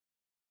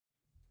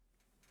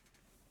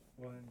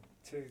One,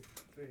 two,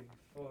 three,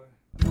 four.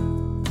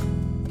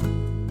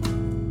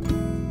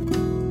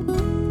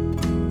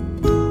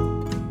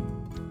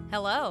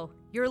 Hello,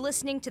 you're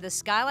listening to the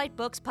Skylight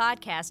Books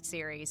podcast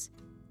series.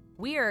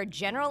 We are a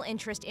general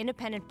interest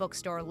independent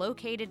bookstore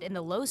located in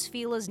the Los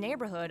Feliz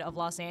neighborhood of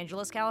Los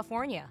Angeles,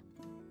 California.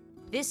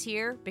 This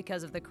year,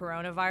 because of the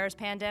coronavirus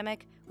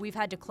pandemic, we've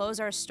had to close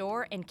our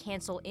store and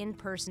cancel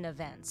in-person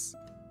events.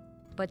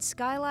 But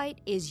Skylight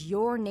is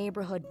your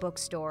neighborhood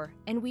bookstore,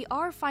 and we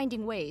are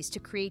finding ways to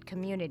create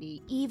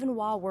community even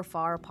while we're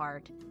far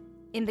apart.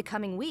 In the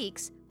coming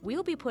weeks,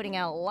 we'll be putting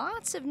out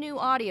lots of new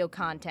audio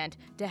content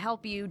to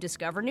help you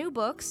discover new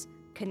books,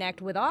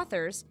 connect with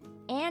authors,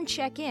 and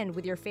check in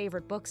with your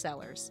favorite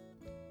booksellers.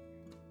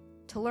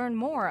 To learn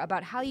more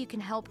about how you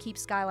can help keep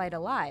Skylight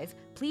alive,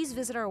 please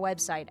visit our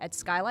website at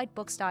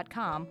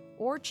skylightbooks.com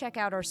or check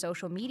out our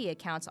social media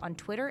accounts on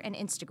Twitter and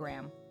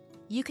Instagram.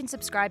 You can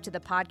subscribe to the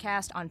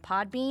podcast on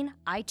Podbean,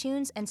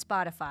 iTunes, and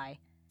Spotify.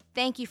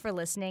 Thank you for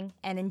listening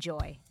and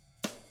enjoy.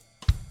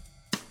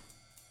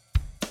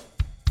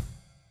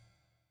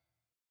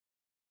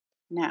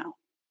 Now.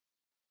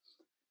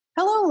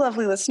 Hello,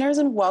 lovely listeners,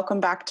 and welcome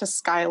back to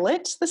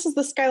Skylit. This is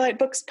the Skylight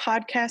Books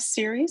podcast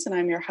series, and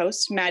I'm your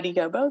host, Maddie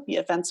Gobo, the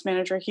events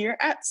manager here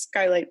at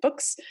Skylight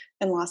Books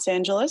in Los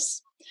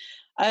Angeles.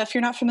 If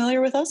you're not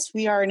familiar with us,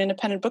 we are an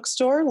independent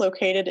bookstore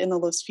located in the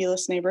Los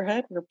Feliz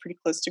neighborhood. We're pretty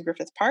close to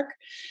Griffith Park.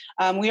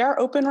 We are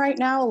open right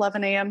now,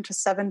 11 a.m. to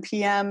 7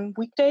 p.m.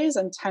 weekdays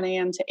and 10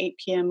 a.m. to 8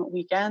 p.m.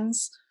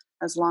 weekends,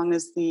 as long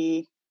as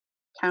the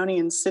county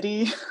and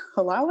city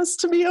allow us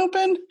to be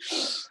open.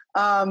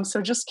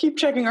 So just keep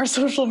checking our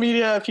social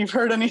media if you've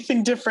heard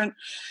anything different.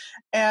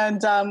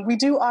 And we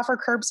do offer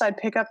curbside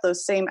pickup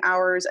those same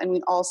hours, and we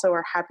also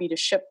are happy to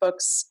ship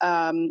books.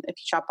 If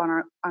you shop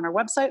on our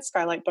website,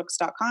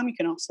 skylightbooks.com, you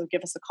can also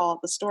give us a call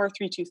at the store,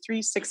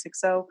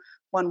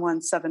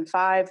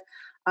 323-660-1175.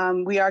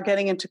 We are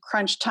getting into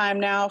crunch time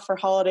now for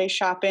holiday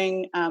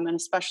shopping, and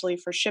especially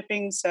for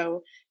shipping.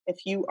 So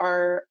if you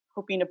are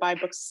hoping to buy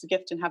books as a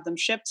gift and have them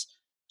shipped,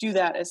 do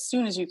that as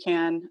soon as you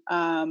can.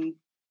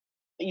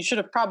 You should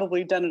have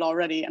probably done it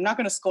already. I'm not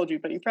going to scold you,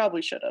 but you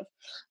probably should have.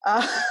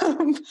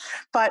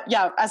 But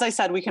yeah, as I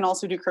said, we can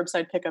also do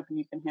curbside pickup and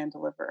you can hand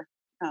deliver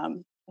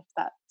if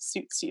that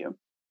suits you.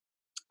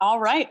 All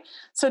right.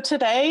 So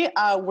today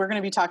we're going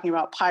to be talking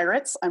about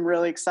pirates. I'm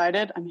really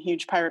excited. I'm a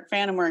huge pirate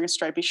fan. I'm wearing a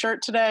stripy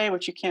shirt today,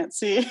 which you can't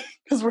see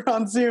because we're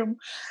on Zoom.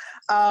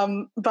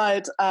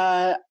 But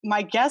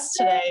my guest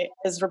today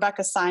is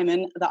Rebecca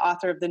Simon, the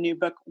author of the new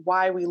book,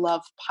 Why We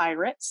Love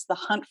Pirates, The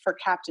Hunt for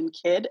Captain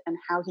Kidd and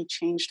How He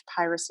Changed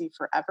Piracy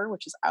Forever,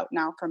 which is out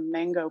now from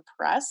Mango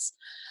Press.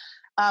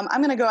 I'm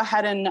going to go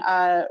ahead and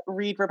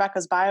read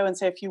Rebecca's bio and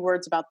say a few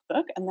words about the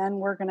book, and then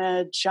we're going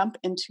to jump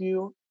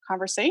into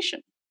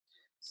conversation.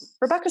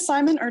 Rebecca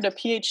Simon earned a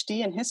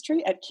PhD in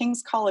history at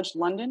King's College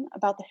London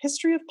about the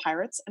history of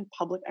pirates and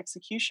public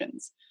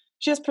executions.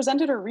 She has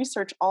presented her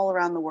research all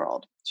around the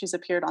world. She's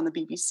appeared on the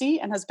BBC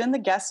and has been the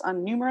guest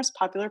on numerous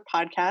popular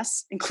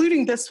podcasts,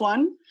 including this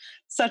one,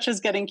 such as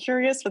Getting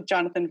Curious with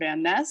Jonathan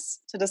Van Ness,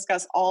 to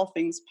discuss all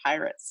things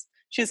pirates.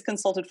 She has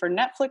consulted for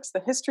Netflix,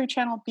 the History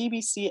Channel,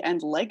 BBC,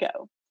 and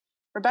Lego.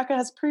 Rebecca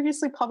has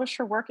previously published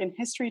her work in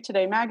History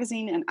Today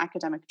magazine and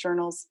academic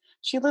journals.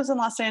 She lives in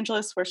Los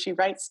Angeles, where she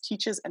writes,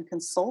 teaches, and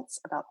consults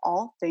about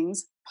all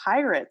things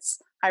pirates.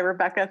 Hi,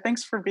 Rebecca.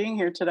 Thanks for being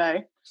here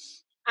today.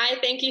 Hi,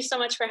 thank you so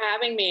much for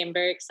having me. I'm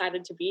very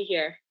excited to be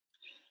here.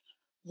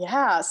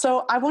 Yeah,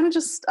 so I want to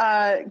just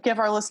give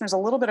our listeners a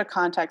little bit of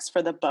context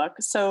for the book.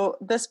 So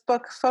this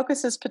book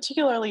focuses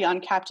particularly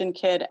on Captain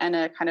Kidd and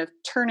a kind of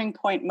turning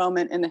point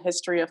moment in the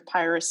history of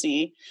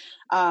piracy,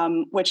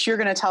 which you're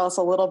going to tell us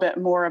a little bit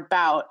more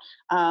about.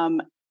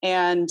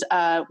 And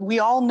we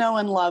all know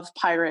and love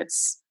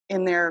pirates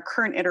in their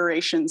current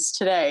iterations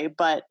today,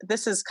 but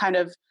this is kind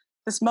of,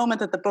 this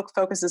moment that the book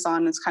focuses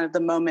on is kind of the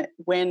moment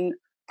when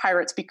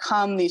pirates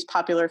become these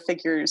popular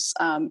figures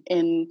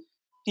in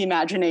the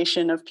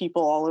imagination of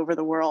people all over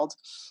the world.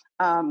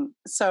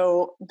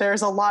 So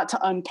there's a lot to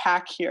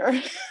unpack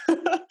here.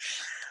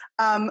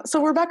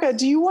 So Rebecca,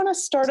 do you want to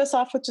start us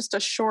off with just a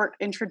short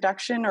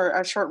introduction or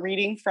a short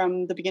reading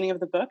from the beginning of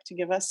the book to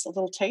give us a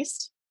little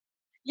taste?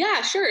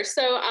 Yeah, sure.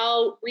 So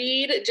I'll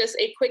read just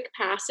a quick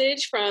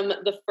passage from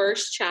the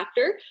first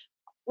chapter,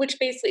 which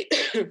basically,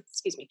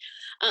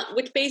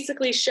 which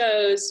basically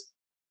shows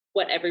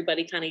what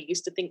everybody kind of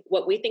used to think,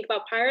 what we think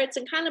about pirates,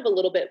 and kind of a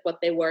little bit what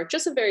they were,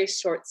 just a very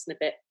short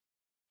snippet.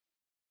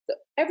 So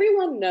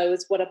everyone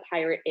knows what a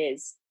pirate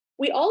is.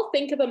 We all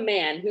think of a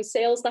man who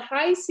sails the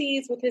high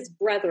seas with his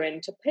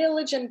brethren to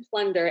pillage and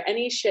plunder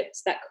any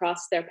ships that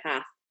cross their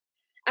path.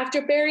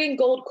 After burying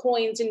gold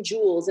coins and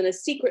jewels in a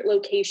secret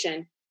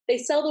location, they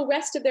sell the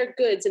rest of their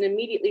goods and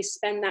immediately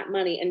spend that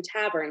money in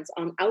taverns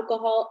on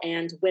alcohol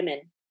and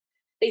women.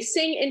 They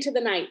sing into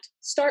the night,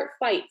 start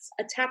fights,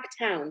 attack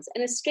towns,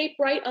 and escape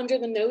right under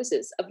the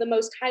noses of the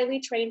most highly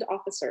trained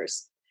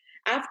officers.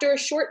 After a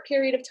short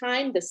period of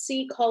time, the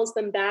sea calls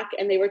them back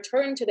and they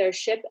return to their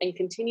ship and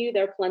continue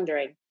their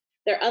plundering.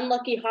 Their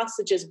unlucky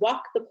hostages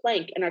walk the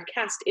plank and are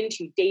cast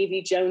into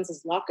Davy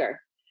Jones's locker.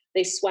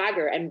 They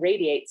swagger and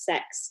radiate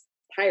sex.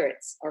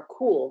 Pirates are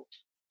cool.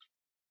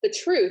 The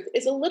truth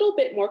is a little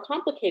bit more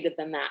complicated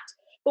than that.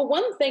 But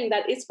one thing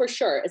that is for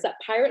sure is that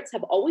pirates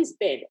have always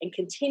been and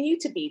continue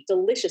to be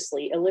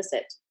deliciously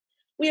illicit.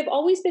 We have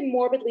always been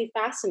morbidly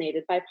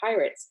fascinated by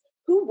pirates.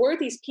 Who were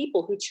these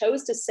people who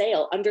chose to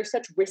sail under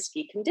such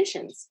risky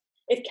conditions?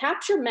 If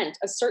capture meant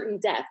a certain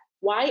death,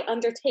 why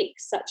undertake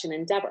such an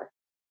endeavor?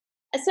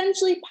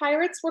 Essentially,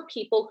 pirates were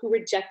people who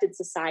rejected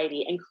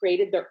society and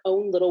created their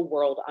own little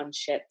world on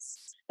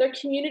ships. Their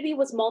community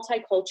was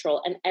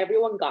multicultural and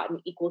everyone got an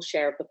equal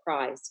share of the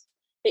prize.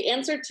 They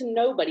answered to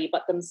nobody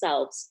but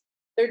themselves.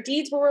 Their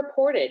deeds were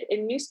reported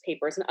in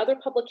newspapers and other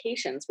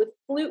publications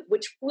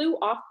which flew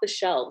off the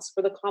shelves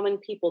for the common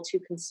people to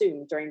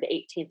consume during the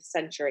 18th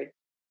century.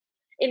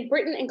 In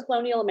Britain and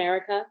colonial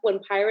America, when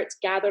people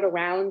gathered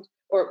around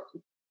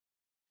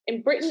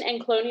in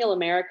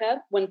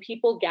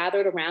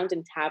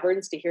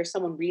taverns to hear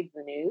someone read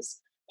the news,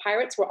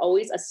 pirates were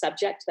always a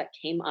subject that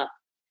came up.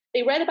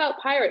 They read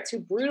about pirates who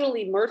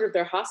brutally murdered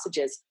their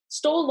hostages,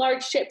 stole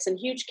large ships and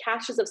huge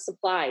caches of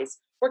supplies,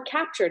 were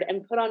captured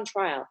and put on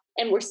trial,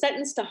 and were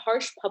sentenced to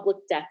harsh public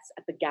deaths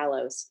at the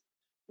gallows.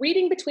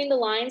 Reading between the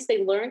lines,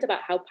 they learned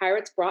about how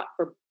pirates brought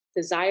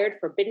desired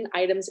forbidden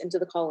items into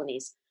the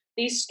colonies.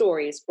 These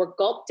stories were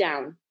gulped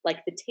down like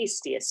the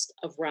tastiest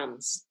of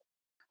rums.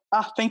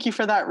 Thank you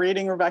for that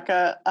reading,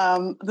 Rebecca.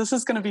 This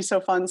is going to be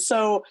so fun.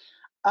 So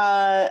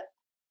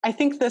I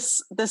think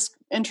this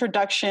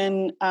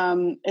introduction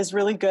is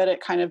really good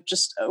at kind of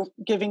just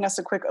giving us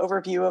a quick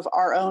overview of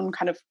our own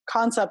kind of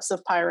concepts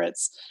of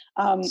pirates,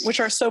 which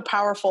are so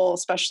powerful,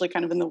 especially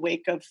kind of in the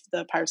wake of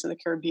the Pirates of the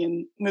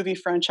Caribbean movie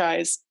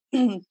franchise.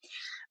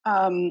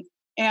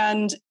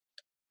 And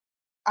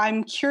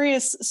I'm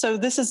curious, so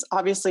this is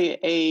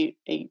obviously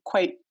a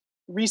quite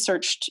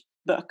researched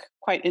book,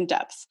 quite in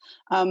depth.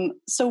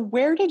 So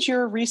where did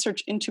your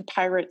research into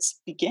pirates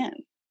begin?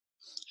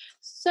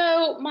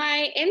 So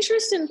my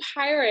interest in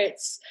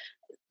pirates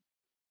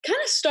kind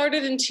of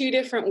started in two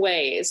different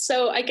ways.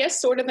 So I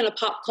guess sort of in a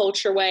pop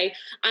culture way,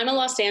 I'm a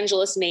Los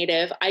Angeles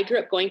native. I grew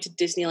up going to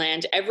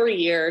Disneyland every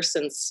year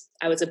since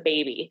I was a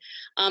baby.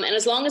 And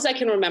as long as I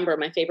can remember,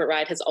 my favorite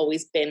ride has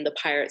always been the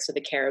Pirates of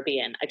the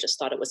Caribbean. I just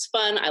thought it was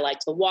fun. I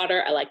liked the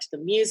water. I liked the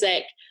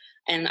music.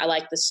 And I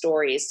liked the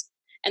stories.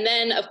 And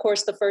then, of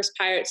course, the first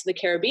Pirates of the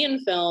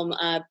Caribbean film,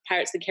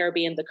 Pirates of the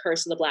Caribbean, The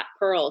Curse of the Black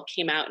Pearl,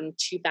 came out in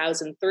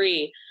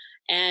 2003.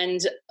 And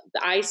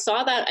I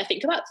saw that, I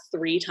think, about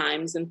 3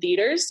 times in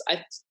theaters.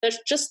 I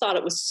just thought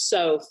it was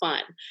so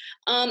fun.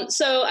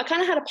 So I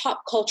kind of had a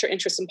pop culture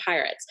interest in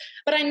pirates,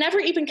 but I never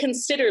even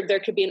considered there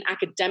could be an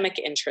academic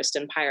interest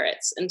in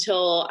pirates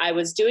until I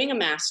was doing a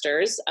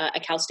master's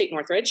at Cal State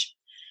Northridge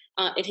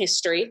in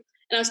history.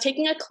 And I was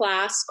taking a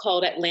class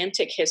called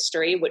Atlantic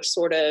History, which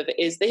sort of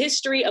is the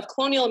history of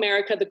colonial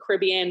America, the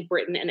Caribbean,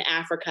 Britain, and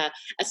Africa,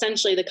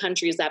 essentially the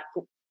countries that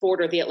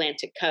border the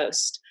Atlantic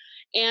coast.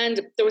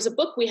 And there was a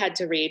book we had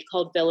to read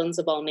called Villains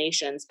of All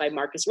Nations by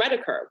Marcus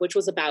Rediker, which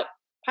was about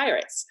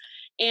pirates.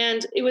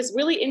 And it was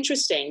really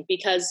interesting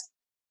because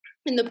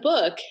in the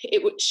book,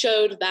 it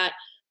showed that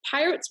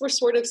pirates were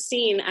sort of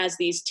seen as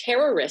these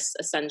terrorists,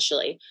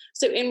 essentially.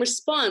 So in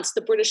response,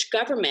 the British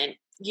government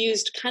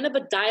used kind of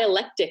a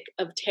dialectic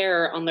of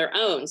terror on their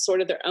own,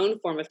 sort of their own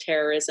form of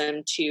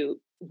terrorism to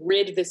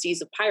rid the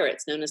seas of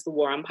pirates, known as the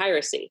War on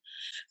Piracy.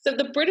 So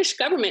the British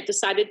government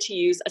decided to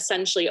use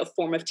essentially a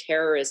form of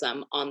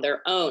terrorism on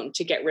their own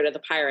to get rid of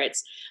the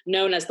pirates,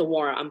 known as the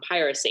War on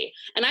Piracy.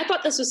 And I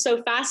thought this was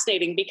so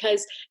fascinating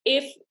because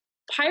if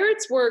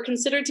pirates were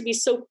considered to be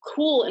so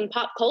cool in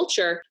pop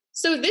culture,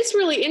 so this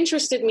really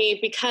interested me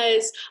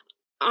because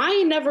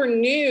I never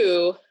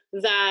knew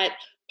that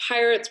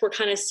pirates were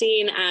kind of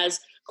seen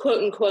as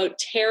quote unquote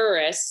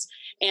terrorists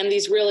and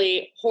these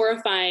really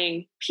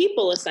horrifying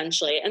people,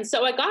 essentially. And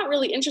so I got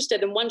really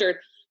interested and wondered,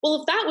 well,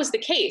 if that was the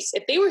case,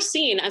 if they were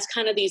seen as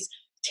kind of these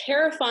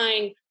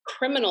terrifying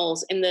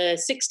criminals in the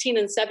 16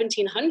 and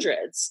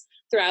 1700s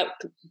throughout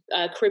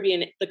the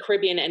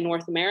Caribbean and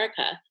North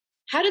America,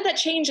 how did that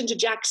change into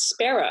Jack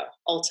Sparrow,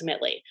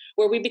 ultimately,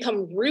 where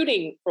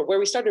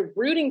we started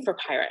rooting for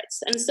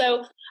pirates? And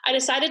so I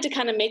decided to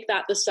kind of make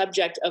that the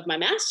subject of my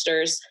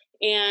master's.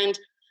 And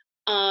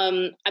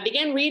I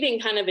began reading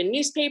kind of in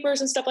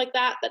newspapers and stuff like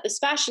that this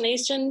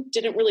fascination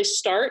didn't really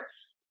start.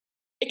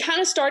 It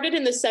kind of started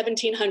in the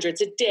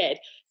 1700s. It did,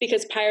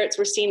 because pirates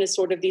were seen as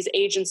sort of these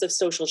agents of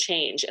social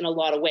change in a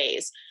lot of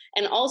ways.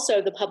 And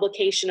also the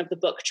publication of the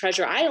book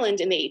Treasure Island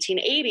in the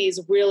 1880s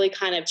really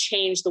kind of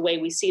changed the way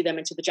we see them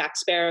into the Jack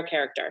Sparrow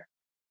character.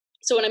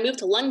 So when I moved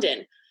to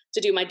London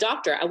to do my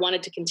doctorate, I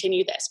wanted to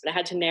continue this, but I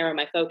had to narrow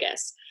my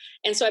focus.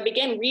 And so I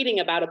began reading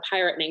about a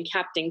pirate named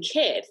Captain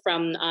Kidd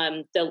from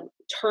the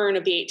turn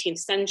of the 18th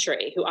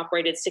century, who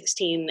operated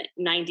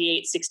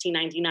 1698,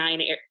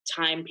 1699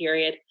 time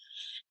period.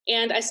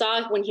 And I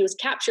saw when he was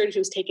captured, he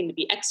was taken to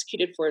be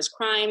executed for his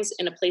crimes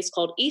in a place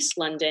called East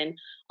London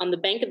on the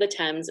bank of the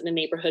Thames in a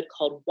neighborhood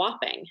called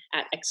Wapping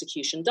at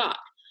Execution Dock.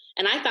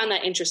 And I found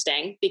that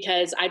interesting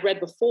because I'd read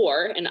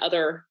before in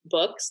other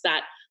books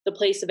that the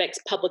place of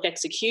public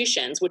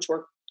executions, which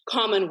were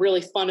common,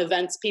 really fun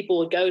events people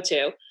would go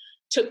to,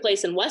 took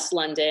place in West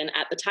London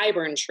at the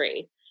Tyburn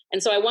Tree.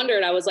 And so I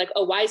wondered, I was like,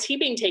 oh, why is he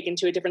being taken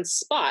to a different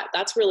spot?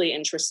 That's really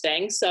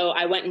interesting. So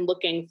I went and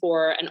looking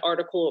for an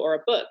article or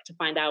a book to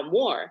find out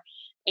more.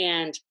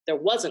 And there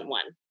wasn't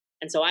one.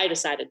 And so I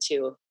decided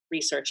to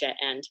research it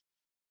and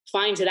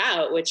find it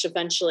out, which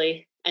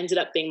eventually ended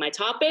up being my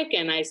topic.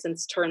 And I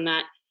since turned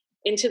that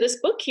into this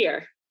book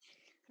here.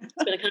 It's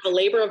been a kind of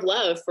labor of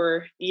love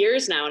for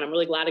years now, and I'm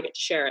really glad I get to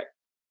share it.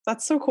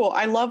 That's so cool.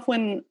 I love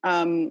when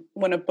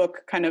a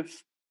book kind of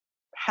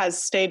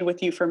has stayed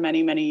with you for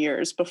many, many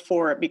years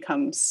before it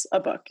becomes a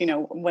book, you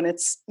know, when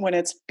it's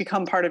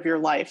become part of your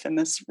life in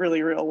this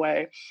really real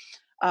way.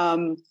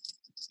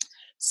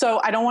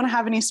 So I don't want to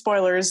have any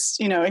spoilers,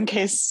 you know, in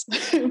case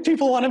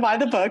people want to buy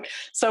the book.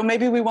 So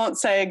maybe we won't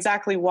say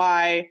exactly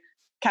why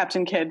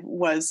Captain Kidd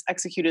was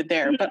executed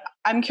there, but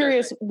I'm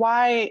curious,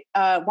 why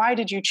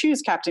did you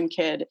choose Captain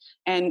Kidd,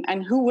 and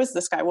who was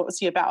this guy? What was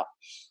he about?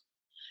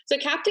 So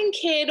Captain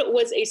Kidd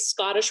was a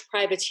Scottish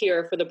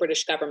privateer for the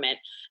British government.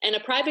 And a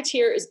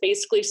privateer is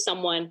basically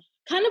someone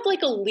kind of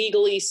like a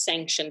legally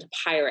sanctioned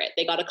pirate.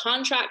 They got a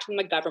contract from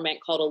the government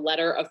called a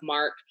letter of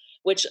marque,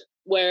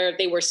 where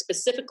they were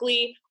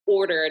specifically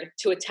ordered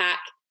to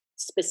attack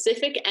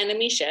specific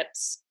enemy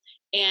ships.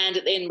 And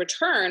in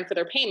return for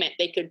their payment,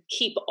 they could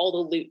keep all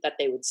the loot that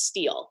they would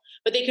steal.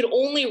 But they could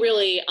only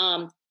really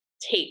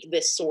take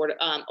this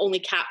only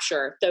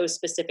capture those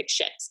specific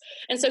ships.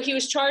 And so he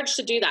was charged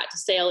to do that, to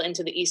sail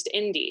into the East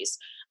Indies.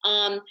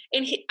 And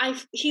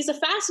he's a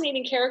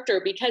fascinating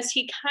character because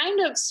he kind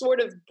of sort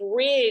of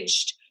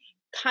bridged,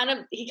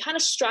 he kind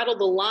of straddled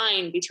the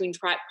line between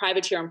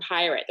privateer and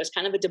pirate. There's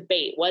kind of a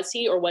debate. Was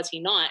he or was he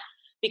not?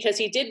 Because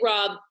he did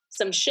rob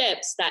some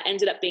ships that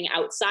ended up being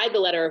outside the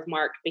letter of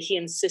marque, but he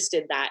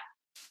insisted that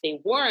they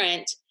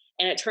weren't,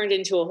 and it turned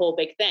into a whole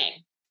big thing.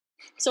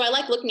 So I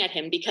like looking at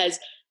him because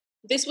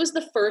this was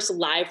the first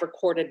live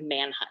recorded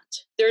manhunt.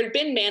 There had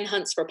been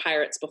manhunts for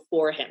pirates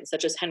before him,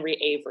 such as Henry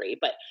Avery,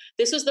 but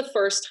this was the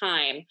first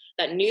time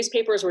that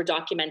newspapers were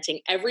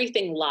documenting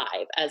everything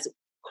live as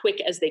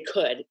quick as they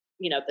could,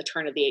 you know, at the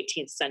turn of the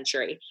 18th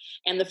century.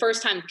 And the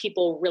first time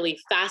people really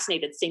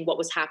fascinated seeing what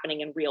was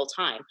happening in real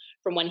time,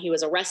 from when he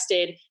was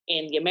arrested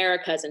in the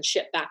Americas and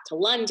shipped back to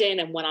London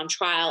and went on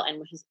trial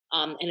and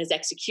his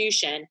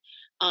execution.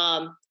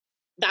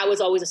 That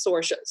was always a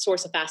source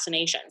of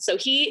fascination. So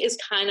he is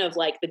kind of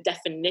like the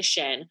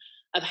definition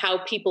of how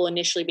people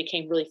initially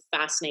became really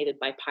fascinated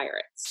by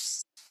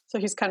pirates. So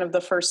he's kind of the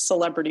first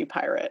celebrity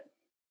pirate.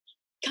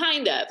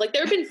 Kind of. Like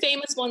there have been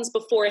famous ones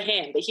before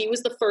him, but he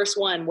was the first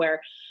one where,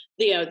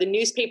 you know, the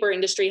newspaper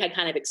industry had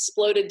kind of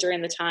exploded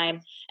during the time.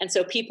 And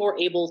so people were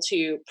able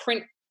to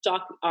print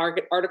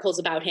articles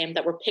about him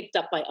that were picked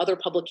up by other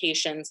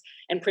publications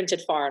and printed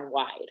far and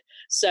wide.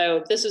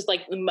 So this was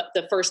like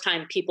the first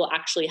time people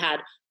actually had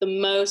the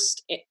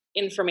most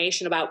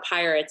information about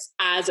pirates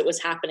as it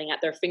was happening at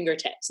their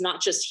fingertips,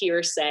 not just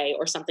hearsay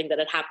or something that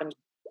had happened,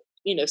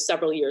 you know,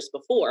 several years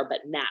before, but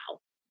now.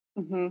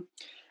 Mm-hmm.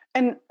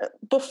 And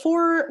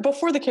before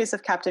the case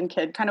of Captain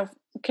Kidd, kind of,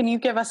 can you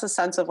give us a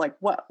sense of like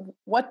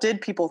what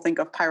did people think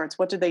of pirates?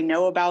 What did they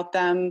know about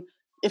them?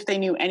 If they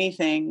knew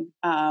anything,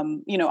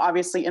 you know,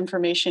 obviously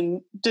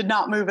information did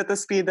not move at the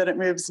speed that it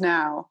moves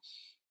now.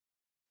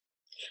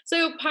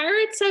 So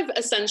pirates have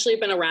essentially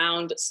been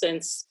around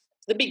since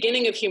the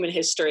beginning of human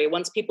history,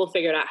 once people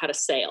figured out how to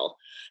sail.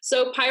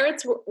 So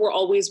pirates were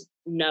always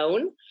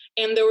known,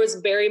 and there was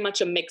very much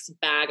a mixed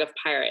bag of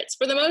pirates.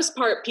 For the most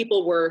part,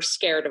 people were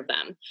scared of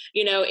them.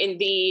 You know, in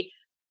the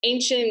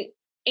ancient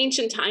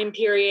time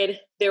period,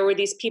 there were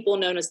these people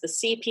known as the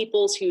Sea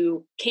Peoples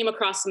who came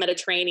across the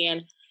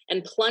Mediterranean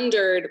and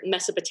plundered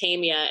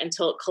Mesopotamia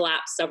until it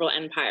collapsed several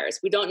empires.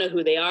 We don't know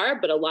who they are,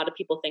 but a lot of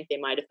people think they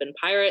might have been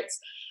pirates.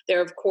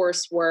 There, of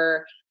course,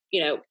 were,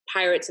 you know,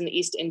 pirates in the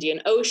East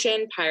Indian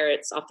Ocean,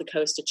 pirates off the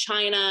coast of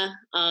China,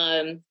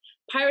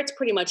 pirates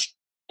pretty much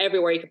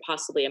everywhere you could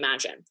possibly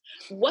imagine.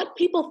 What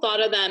people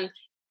thought of them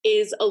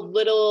is a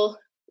little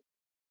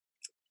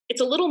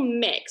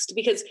mixed,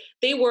 because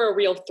they were a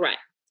real threat,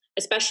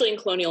 especially in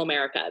colonial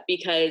America,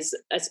 because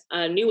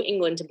New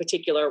England in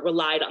particular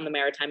relied on the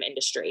maritime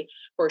industry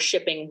for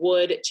shipping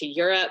wood to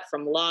Europe,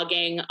 from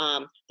logging,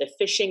 the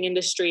fishing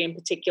industry in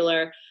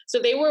particular. So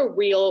they were a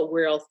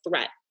real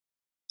threat.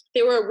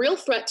 They were a real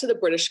threat to the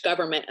British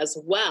government as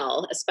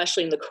well,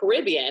 especially in the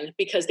Caribbean,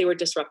 because they were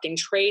disrupting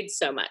trade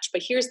so much.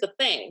 But here's the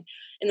thing.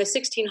 In the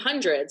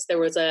 1600s, there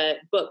was a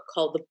book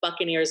called The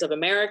Buccaneers of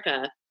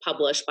America,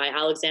 published by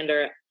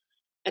Alexander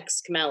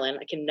Exquemelin.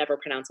 I can never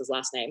pronounce his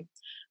last name.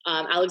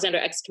 Alexander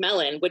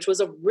Exquemelin, which was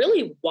a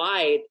really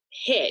wide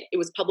hit. It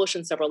was published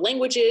in several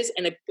languages,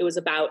 and it was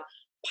about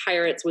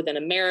pirates within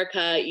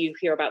America. You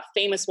hear about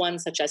famous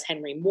ones such as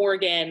Henry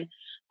Morgan.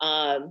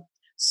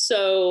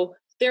 So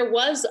there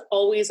was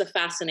always a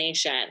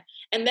fascination.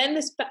 And then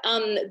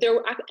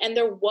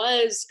there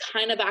was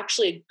kind of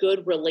actually a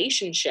good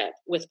relationship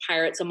with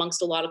pirates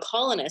amongst a lot of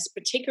colonists,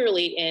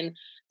 particularly in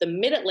the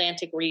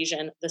Mid-Atlantic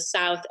region, the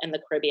South, and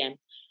the Caribbean.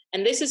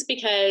 And this is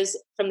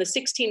because from the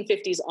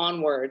 1650s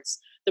onwards,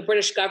 the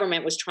British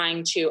government was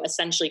trying to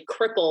essentially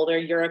cripple their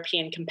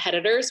European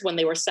competitors when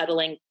they were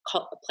settling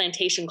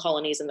plantation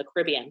colonies in the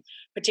Caribbean,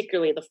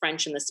 particularly the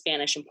French and the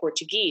Spanish and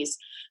Portuguese.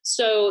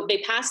 So they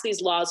passed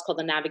these laws called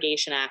the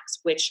Navigation Acts,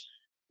 which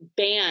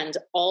banned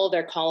all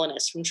their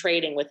colonists from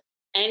trading with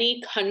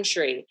any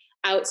country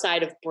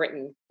outside of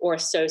Britain or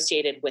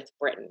associated with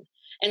Britain.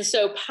 And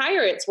so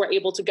pirates were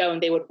able to go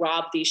and they would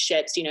rob these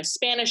ships,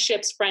 Spanish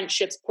ships, French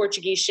ships,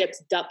 Portuguese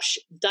ships, Dutch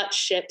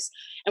ships,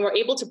 and were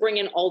able to bring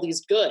in all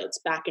these goods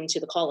back into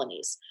the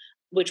colonies,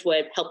 which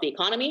would help the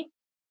economy.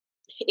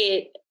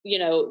 It,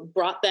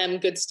 brought them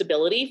good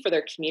stability for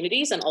their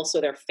communities and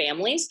also their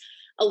families.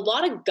 A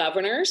lot of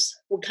governors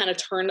would kind of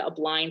turn a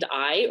blind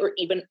eye or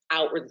even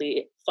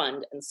outwardly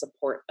fund and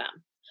support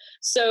them.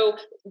 So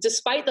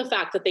despite the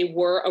fact that they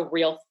were a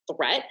real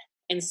threat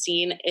and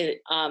seen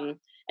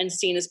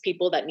as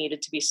people that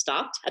needed to be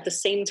stopped, at the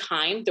same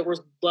time, there were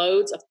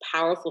loads of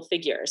powerful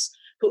figures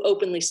who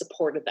openly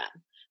supported them.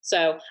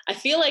 So I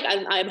feel like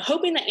I'm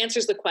hoping that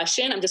answers the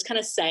question. I'm just kind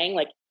of saying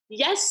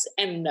yes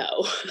and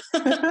no.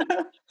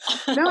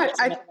 No,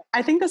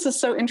 I think this is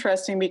so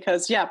interesting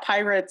because,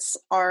 pirates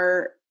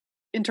are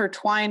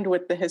intertwined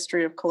with the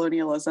history of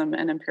colonialism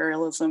and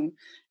imperialism.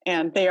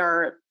 And they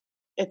are,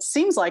 it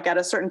seems like at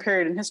a certain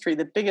period in history,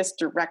 the biggest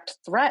direct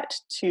threat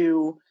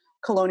to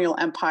colonial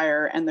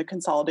empire and the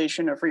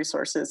consolidation of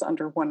resources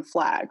under one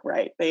flag,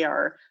 right? They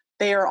are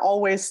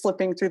always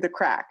slipping through the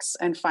cracks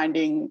and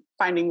finding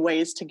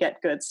ways to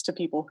get goods to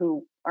people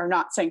who are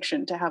not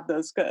sanctioned to have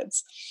those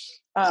goods.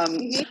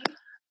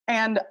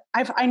 And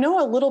I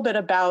know a little bit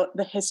about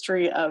the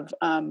history of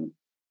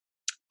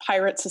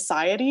pirate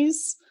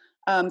societies.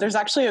 There's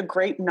actually a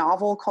great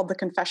novel called The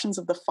Confessions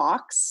of the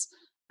Fox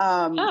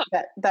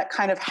that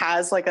kind of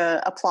has like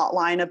a plot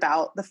line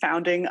about the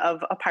founding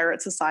of a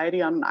pirate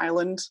society on an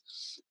island.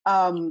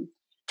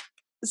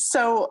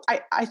 So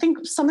I think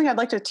something I'd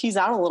like to tease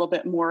out a little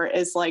bit more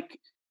is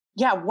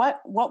what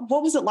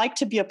was it like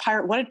to be a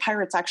pirate? What did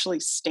pirates actually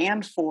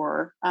stand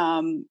for?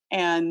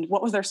 And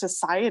what was their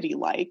society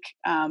like?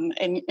 And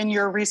in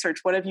your research,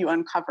 what have you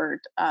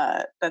uncovered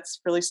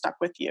that's really stuck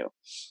with you?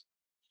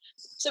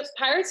 So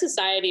pirate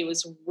society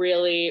was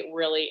really,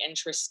 really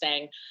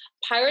interesting.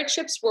 Pirate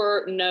ships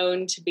were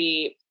known to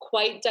be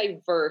quite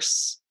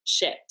diverse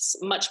ships,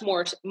 much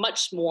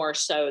more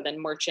so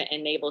than merchant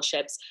and naval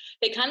ships.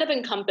 They kind of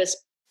encompass,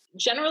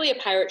 generally a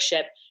pirate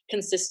ship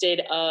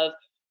consisted of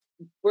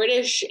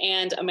British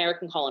and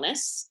American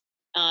colonists.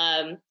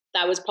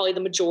 That was probably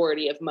the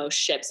majority of most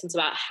ships, since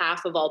about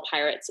half of all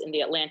pirates in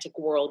the Atlantic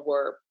world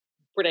were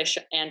British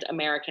and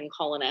American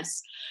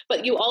colonists.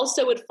 But you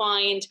also would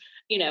find,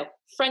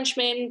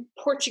 Frenchmen,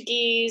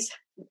 Portuguese,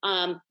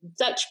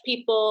 Dutch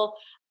people,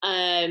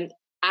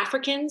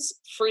 Africans,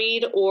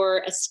 freed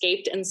or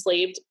escaped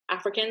enslaved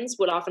Africans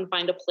would often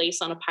find a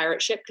place on a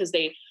pirate ship because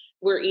they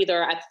were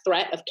either at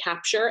threat of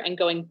capture and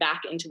going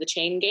back into the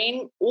chain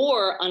gang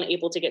or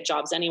unable to get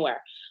jobs anywhere.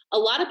 A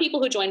lot of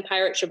people who joined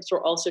pirate ships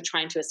were also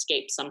trying to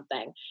escape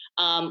something,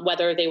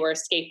 whether they were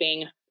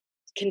escaping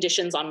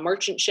conditions on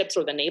merchant ships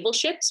or the naval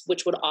ships,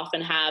 which would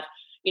often have,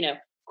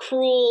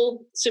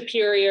 cruel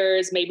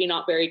superiors, maybe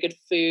not very good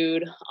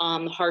food,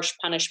 harsh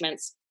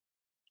punishments.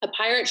 A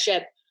pirate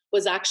ship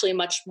was actually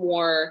much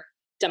more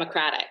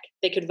democratic.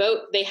 They could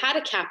vote. They had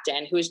a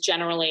captain who was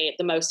generally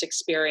the most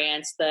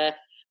experienced, the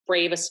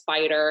bravest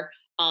fighter,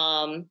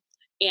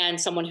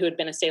 and someone who had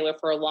been a sailor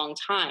for a long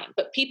time.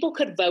 But people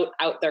could vote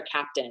out their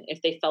captain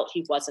if they felt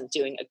he wasn't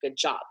doing a good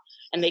job,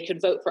 and they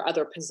could vote for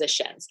other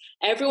positions.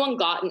 Everyone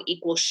got an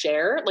equal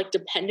share,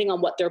 depending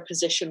on what their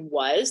position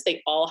was.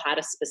 They all had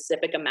a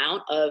specific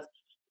amount of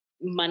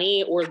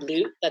money or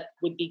loot that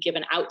would be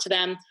given out to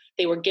them.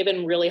 They were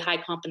given really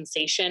high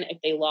compensation if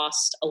they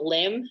lost a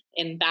limb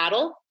in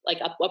battle,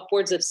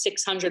 upwards of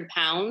 600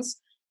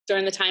 pounds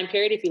during the time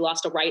period if you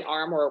lost a right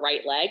arm or a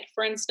right leg,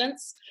 for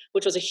instance,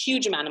 which was a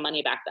huge amount of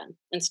money back then,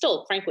 and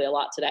still, frankly, a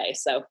lot today.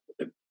 So,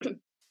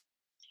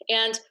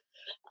 and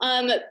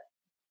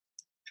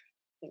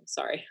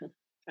sorry, I'm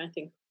trying to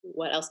think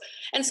what else.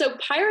 And so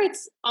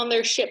pirates on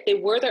their ship, they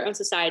were their own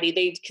society.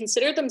 They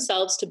considered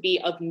themselves to be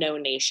of no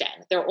nation.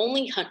 Their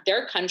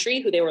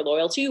country, who they were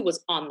loyal to,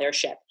 was on their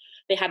ship.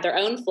 They had their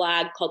own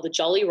flag called the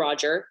Jolly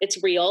Roger.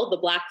 It's real, the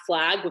black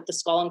flag with the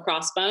skull and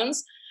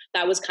crossbones.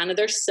 That was kind of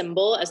their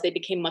symbol as they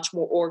became much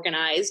more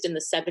organized in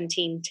the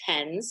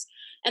 1710s.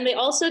 And they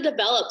also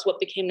developed what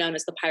became known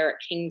as the Pirate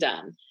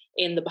Kingdom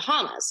in the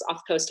Bahamas,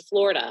 off the coast of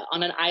Florida,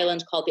 on an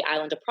island called the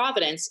Island of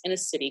Providence in a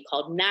city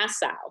called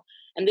Nassau.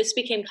 And this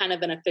became kind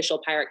of an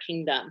official pirate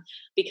kingdom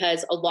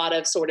because a lot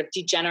of sort of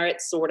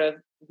degenerates sort of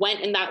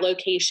went in that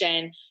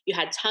location. You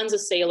had tons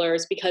of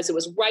sailors because it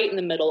was right in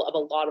the middle of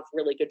a lot of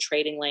really good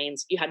trading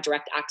lanes. You had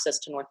direct access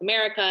to North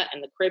America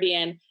and the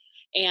Caribbean.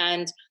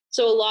 And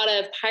so a lot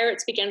of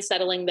pirates began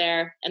settling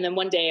there. And then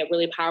one day a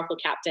really powerful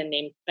captain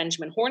named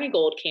Benjamin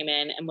Hornigold came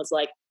in and was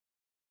like,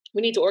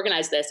 we need to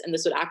organize this. And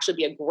this would actually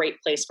be a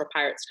great place for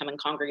pirates to come and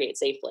congregate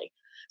safely.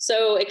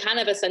 So it kind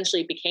of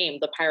essentially became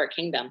the pirate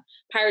kingdom.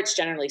 Pirates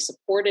generally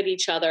supported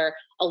each other.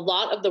 A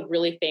lot of the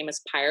really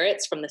famous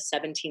pirates from the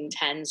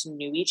 1710s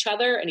knew each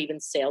other and even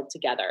sailed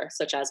together,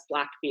 such as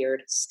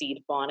Blackbeard,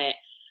 Stede Bonnet,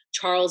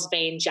 Charles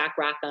Vane, Jack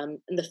Rackham,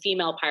 and the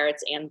female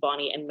pirates Anne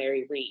Bonny and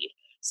Mary Read.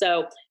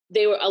 So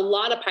a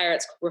lot of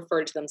pirates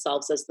referred to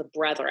themselves as the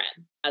Brethren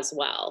as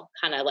well,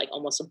 kind of like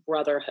almost a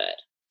brotherhood.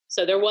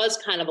 So there was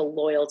kind of a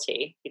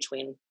loyalty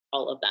between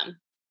all of them.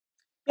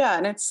 Yeah,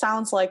 and it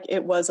sounds like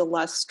it was a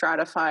less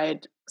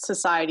stratified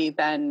society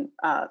than,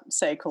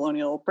 say,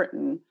 colonial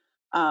Britain,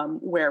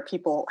 where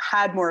people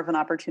had more of an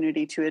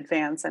opportunity to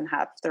advance and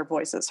have their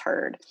voices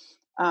heard.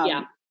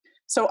 Yeah.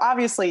 So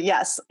obviously,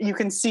 yes, you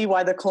can see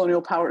why the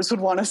colonial powers would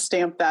want to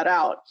stamp that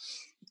out.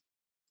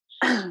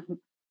 Yeah.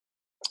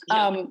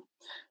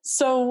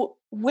 So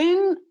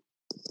when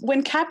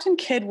Captain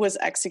Kidd was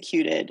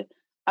executed,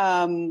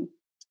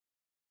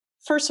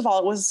 first of all,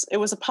 it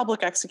was a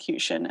public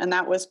execution, and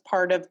that was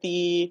part of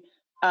the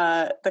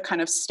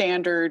kind of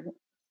standard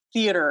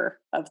theater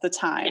of the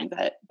time,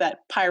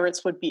 that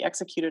pirates would be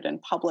executed in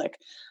public.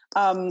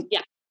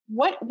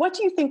 What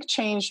do you think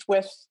changed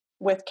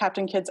with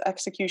Captain Kidd's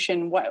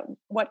execution?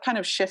 What kind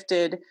of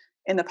shifted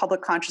in the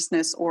public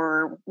consciousness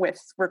or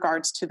with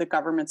regards to the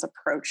government's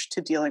approach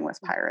to dealing with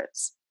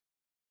pirates?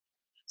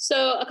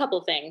 So a couple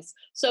of things.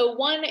 So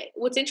one,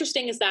 what's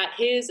interesting is that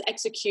his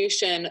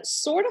execution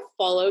sort of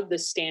followed the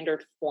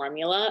standard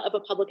formula of a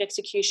public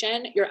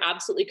execution. You're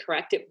absolutely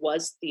correct. It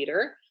was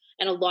theater.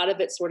 And a lot of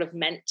it sort of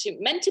meant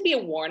to be a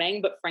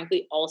warning, but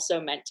frankly also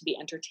meant to be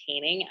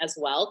entertaining as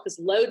well, because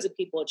loads of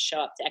people would show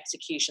up to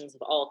executions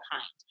of all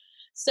kinds.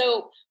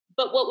 So,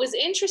 but what was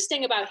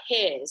interesting about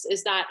his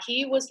is that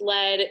he was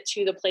led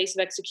to the place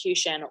of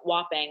execution,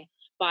 Wapping,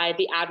 by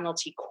the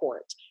Admiralty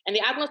Court. And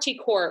the Admiralty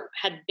Court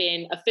had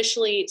been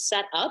officially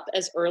set up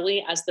as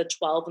early as the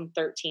 12 and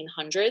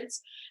 1300s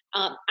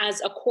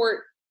as a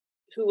court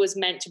who was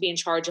meant to be in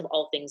charge of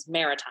all things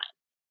maritime.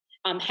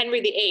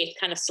 Henry VIII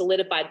kind of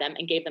solidified them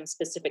and gave them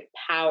specific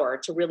power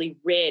to really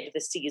rid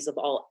the seas of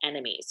all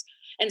enemies.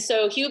 And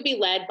so he would be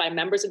led by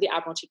members of the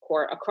Admiralty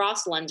Court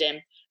across London.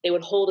 They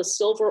would hold a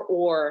silver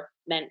oar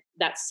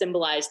that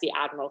symbolized the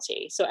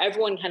Admiralty. So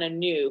everyone kind of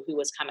knew who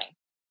was coming.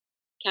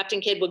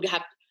 Captain Kidd would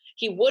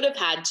have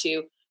had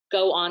to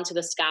go onto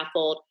the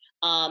scaffold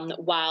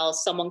while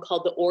someone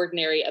called the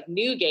Ordinary of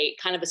Newgate,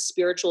 kind of a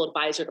spiritual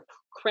advisor to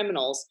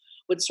criminals,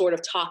 would sort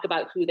of talk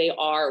about who they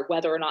are,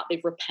 whether or not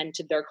they've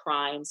repented their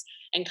crimes,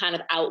 and kind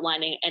of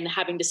outlining and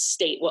having to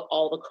state what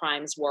all the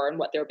crimes were and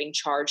what they were being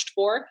charged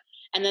for.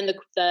 And then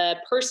the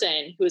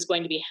person who was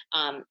going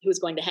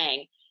to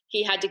hang,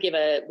 he had to give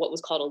what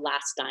was called a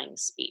last dying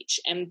speech.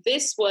 And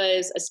this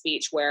was a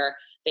speech where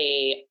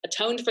they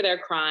atoned for their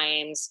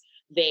crimes,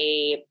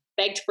 they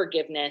begged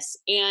forgiveness,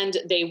 and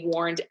they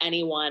warned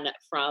anyone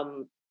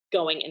from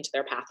going into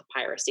their path of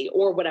piracy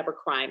or whatever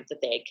crime that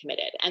they had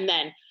committed. And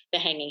then the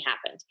hanging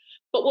happened.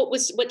 But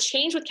what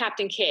changed with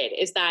Captain Kidd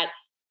is that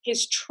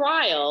his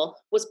trial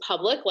was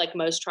public, like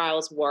most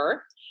trials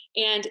were.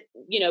 And,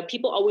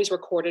 people always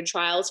recorded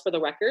trials for the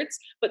records,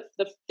 but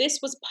this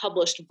was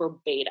published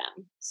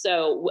verbatim.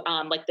 So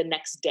like the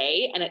next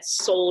day, and it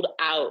sold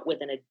out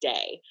within a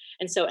day.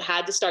 And so it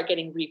had to start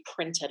getting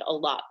reprinted a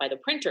lot by the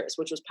printers,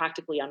 which was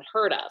practically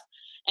unheard of.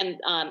 And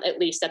at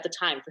least at the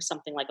time for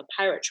something like a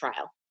pirate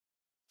trial.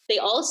 They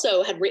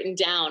also had written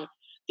down,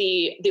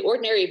 the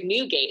Ordinary of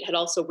Newgate had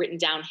also written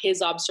down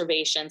his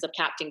observations of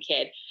Captain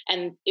Kidd,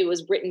 and it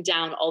was written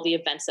down all the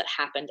events that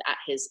happened at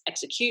his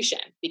execution,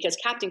 because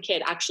Captain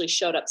Kidd actually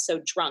showed up so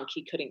drunk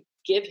he couldn't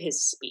give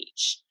his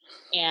speech,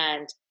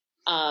 and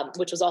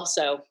which was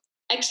also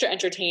extra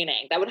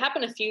entertaining. That would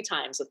happen a few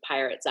times with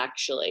pirates,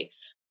 actually.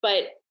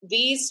 But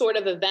these sort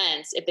of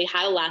events, if they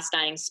had a last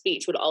dying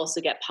speech, would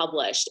also get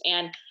published.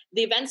 And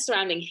the events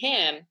surrounding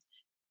him,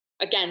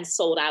 again,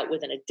 sold out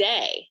within a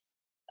day.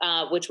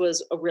 Which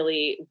was a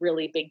really,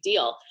 really big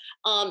deal.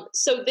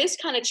 So this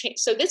kind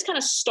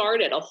of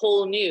started a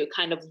whole new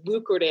kind of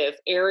lucrative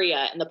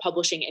area in the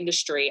publishing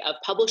industry of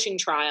publishing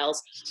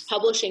trials,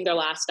 publishing their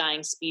last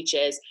dying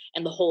speeches,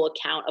 and the whole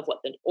account of what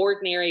the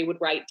Ordinary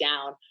would write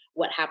down,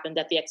 what happened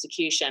at the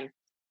execution.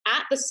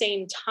 At the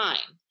same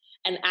time,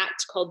 an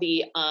act called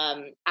the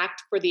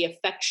Act for the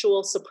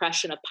Effectual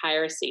Suppression of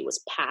Piracy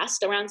was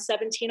passed around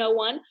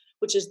 1701,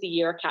 which is the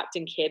year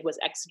Captain Kidd was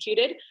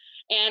executed.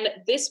 And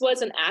this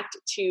was an act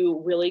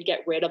to really get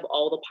rid of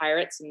all the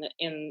pirates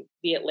in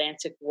the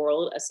Atlantic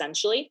world,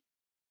 essentially.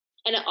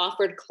 And it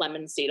offered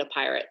clemency to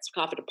pirates,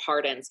 offered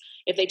pardons.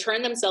 If they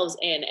turned themselves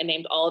in and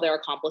named all their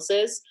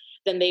accomplices,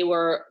 then they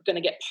were going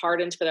to get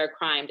pardoned for their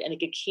crime, and they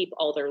could keep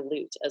all their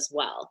loot as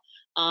well.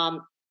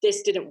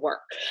 This didn't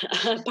work.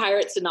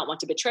 Pirates did not want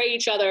to betray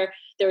each other.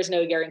 There was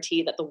no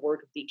guarantee that the word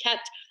would be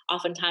kept.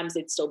 Oftentimes,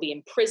 they'd still be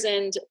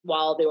imprisoned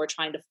while they were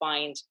trying to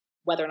find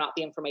whether or not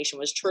the information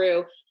was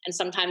true. And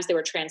sometimes they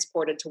were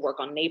transported to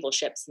work on naval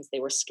ships since they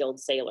were skilled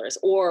sailors,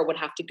 or would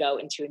have to go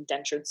into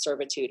indentured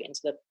servitude into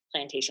the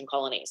plantation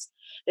colonies.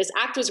 This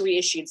act was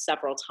reissued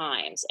several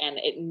times, and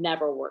it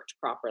never worked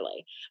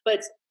properly.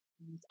 But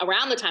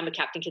around the time of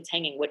Captain Kidd's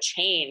hanging, what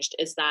changed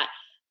is that,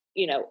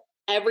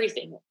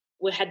 everything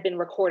had been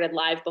recorded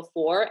live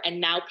before, and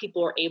now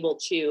people are able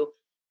to,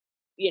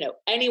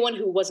 anyone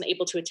who wasn't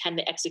able to attend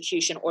the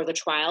execution or the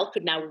trial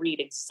could now read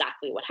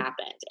exactly what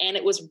happened. And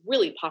it was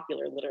really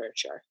popular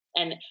literature.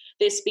 And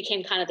this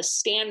became kind of the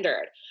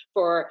standard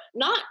for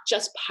not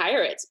just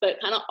pirates, but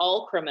kind of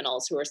all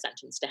criminals who are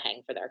sentenced to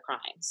hang for their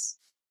crimes.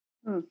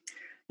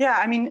 Yeah,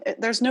 I mean,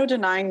 there's no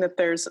denying that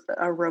there's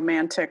a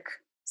romantic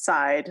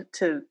side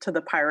to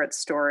the pirate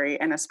story,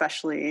 and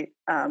especially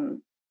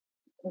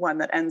one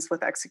that ends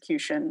with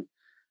execution.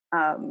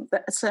 And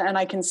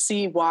I can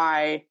see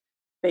why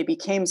they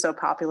became so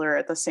popular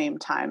at the same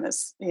time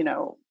as,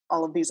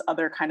 all of these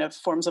other kind of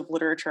forms of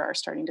literature are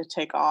starting to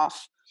take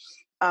off.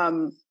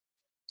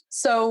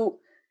 So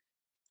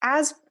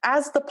as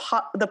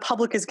the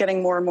public is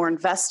getting more and more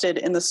invested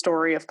in the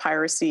story of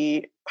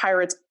piracy,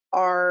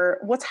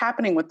 what's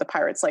happening with the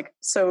pirates?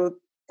 So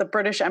the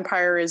British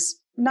Empire is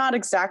not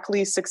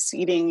exactly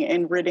succeeding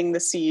in ridding the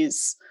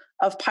seas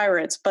of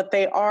pirates, but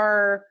they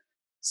are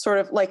sort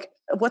of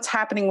what's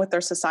happening with their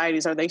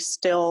societies? Are they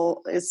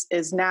still,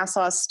 is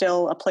Nassau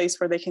still a place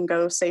where they can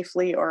go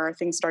safely, or are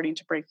things starting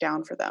to break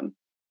down for them?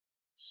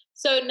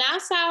 So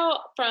Nassau,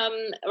 from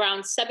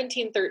around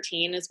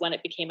 1713 is when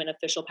it became an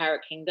official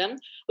pirate kingdom,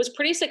 was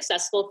pretty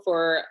successful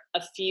for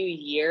a few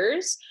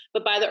years.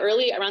 But by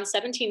around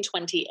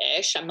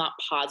 1720-ish, I'm not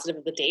positive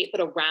of the date,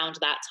 but around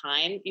that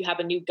time, you have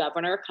a new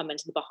governor come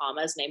into the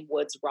Bahamas named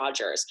Woodes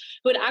Rogers,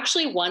 who had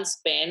actually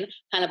once been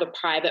kind of a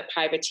private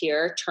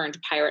privateer turned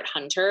pirate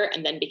hunter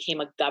and then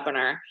became a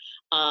governor.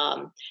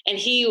 And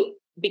he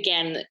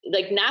began,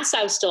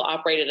 Nassau still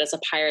operated as a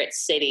pirate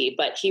city,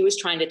 but he was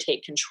trying to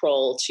take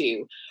control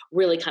to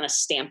really kind of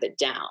stamp it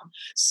down.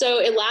 So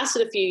it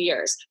lasted a few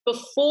years.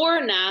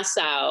 Before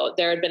Nassau,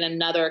 there had been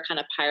another kind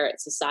of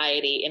pirate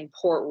society in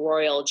Port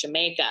Royal,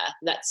 Jamaica.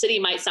 That city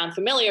might sound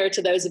familiar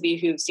to those of you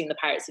who've seen the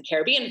Pirates of the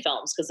Caribbean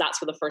films, because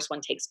that's where the first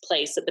one takes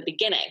place at the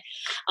beginning.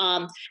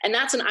 And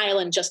that's an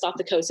island just off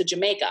the coast of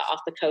Jamaica,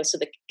 off the coast of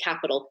the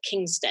capital,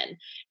 Kingston.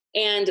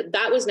 And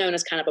that was known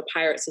as kind of a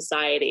pirate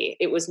society.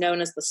 It was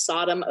known as the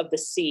Sodom of the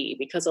Sea,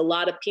 because a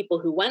lot of people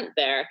who went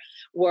there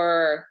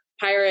were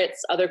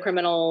pirates, other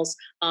criminals,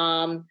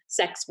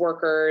 sex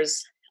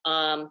workers,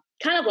 kind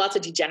of lots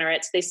of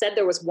degenerates. They said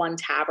there was one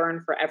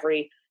tavern for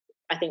every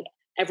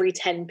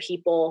 10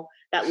 people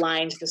that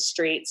lined the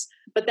streets.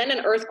 But then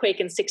an earthquake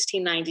in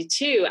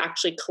 1692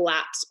 actually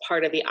collapsed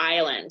part of the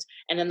island.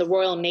 And then the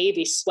Royal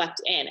Navy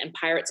swept in and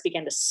pirates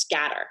began to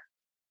scatter.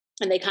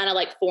 And they kind of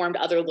formed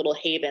other little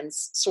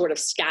havens sort of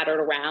scattered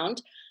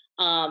around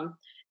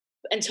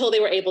until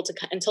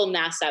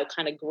Nassau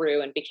kind of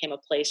grew and became a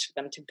place for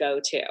them to go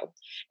to.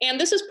 And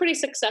this was pretty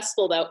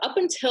successful, though, up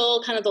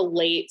until kind of the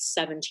late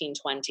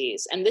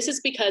 1720s. And this is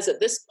because at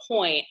this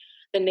point,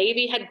 the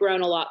Navy had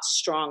grown a lot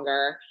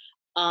stronger.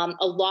 A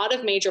lot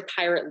of major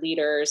pirate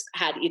leaders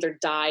had either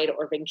died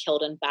or been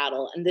killed in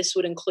battle. And this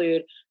would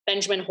include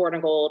Benjamin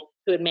Hornigold,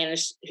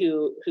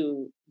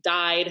 who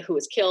died, who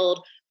was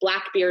killed.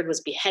 Blackbeard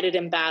was beheaded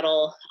in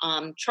battle.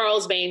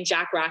 Charles Vane,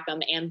 Jack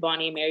Rackham, and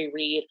Bonnie Mary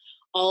Read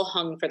all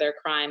hung for their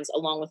crimes,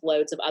 along with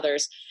loads of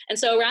others. And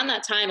so around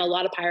that time, a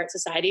lot of pirate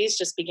societies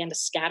just began to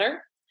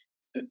scatter.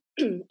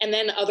 And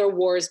then other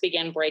wars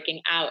began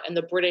breaking out, and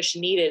the British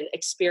needed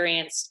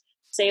experienced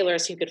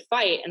sailors who could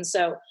fight. And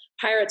so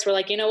pirates were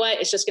like, you know what,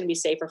 it's just going to be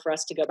safer for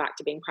us to go back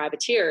to being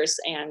privateers.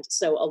 And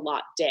so a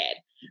lot did.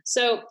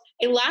 So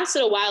it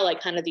lasted a while,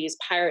 kind of these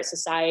pirate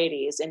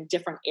societies in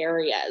different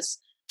areas.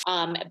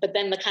 But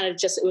then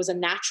it was a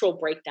natural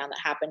breakdown that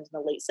happened in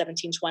the late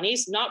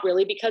 1720s, not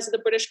really because of the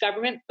British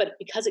government, but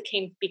because it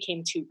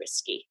became too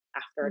risky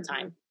after a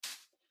time.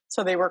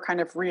 So they were kind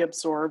of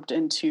reabsorbed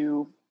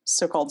into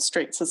so-called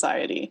straight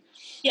society.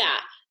 Yeah.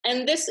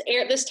 And this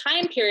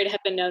time period had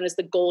been known as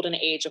the golden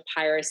age of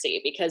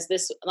piracy, because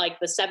this,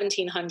 the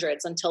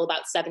 1700s until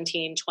about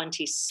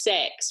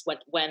 1726,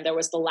 when there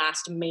was the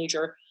last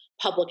major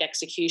public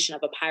execution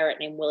of a pirate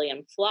named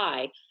William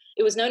Fly,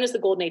 it was known as the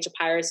golden age of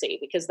piracy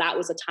because that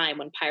was a time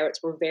when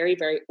pirates were very,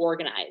 very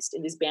organized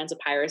in these bands of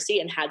piracy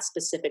and had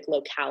specific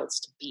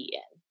locales to be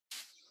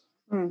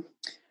in.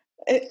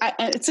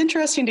 It's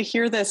interesting to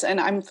hear this,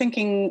 and I'm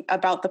thinking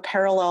about the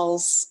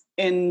parallels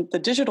in the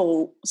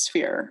digital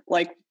sphere,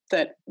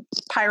 that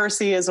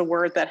piracy is a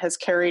word that has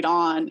carried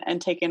on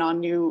and taken on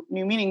new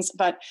meanings,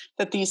 but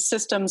that these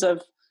systems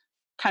of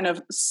kind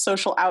of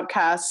social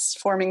outcasts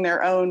forming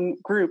their own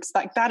groups,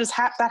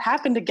 that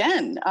happened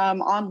again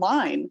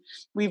online.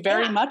 We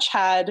very much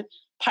had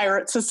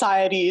pirate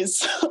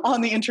societies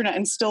on the internet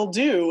and still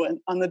do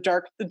on the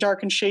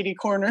dark and shady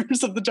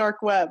corners of the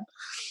dark web.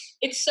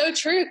 It's so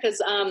true because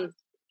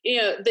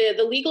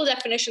the legal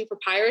definition for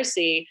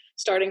piracy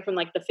starting from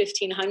the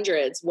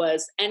 1500s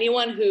was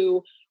anyone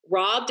who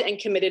robbed and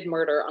committed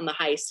murder on the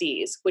high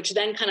seas, which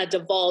then kind of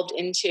devolved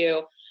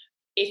into,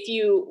 if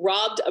you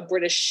robbed a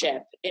British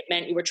ship, it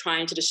meant you were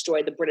trying to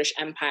destroy the British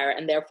Empire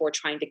and therefore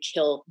trying to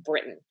kill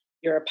Britain.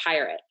 You're a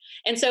pirate.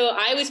 And so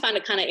I always found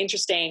it kind of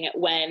interesting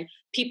when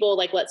people,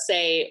 let's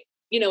say,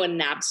 when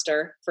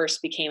Napster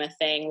first became a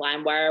thing,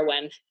 LimeWire,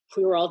 when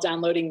we were all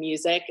downloading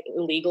music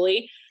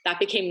illegally, that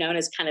became known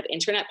as kind of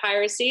internet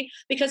piracy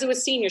because it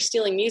was seen you're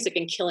stealing music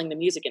and killing the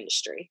music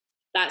industry.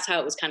 That's how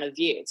it was kind of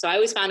viewed. So I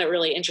always found it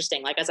really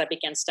interesting. Like, as I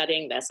began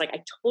studying this, like,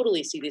 I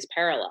totally see these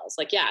parallels.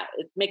 Like, yeah,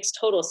 it makes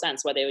total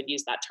sense why they would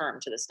use that term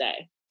to this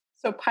day.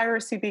 So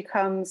piracy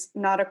becomes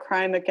not a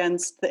crime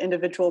against the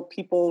individual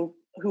people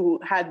who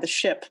had the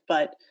ship,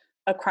 but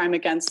a crime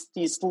against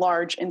these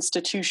large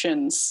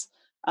institutions.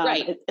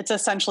 Right. It's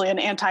essentially an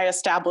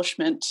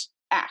anti-establishment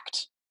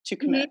act to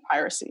commit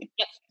piracy.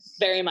 Yep,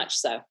 very much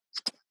so.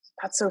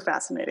 That's so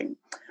fascinating.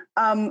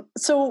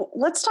 So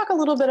let's talk a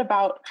little bit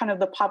about kind of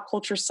the pop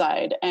culture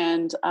side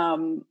and,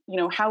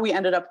 how we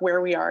ended up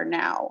where we are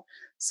now.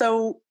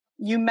 So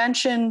you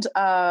mentioned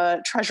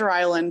Treasure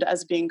Island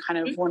as being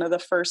kind of one of the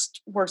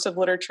first works of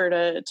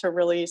literature to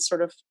really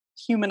sort of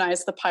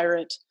humanize the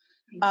pirate.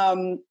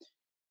 Can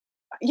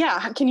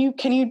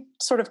you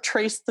sort of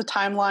trace the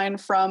timeline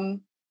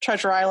from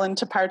Treasure Island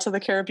to Pirates of the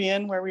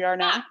Caribbean, where we are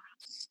now?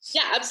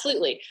 Yeah,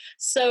 absolutely.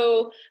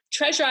 So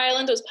Treasure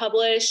Island was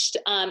published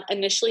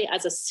initially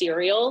as a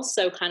serial,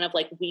 so kind of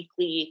like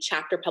weekly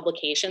chapter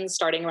publications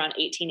starting around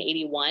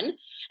 1881.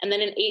 And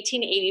then in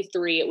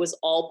 1883, it was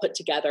all put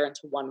together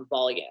into one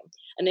volume,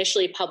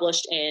 initially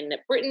published in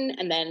Britain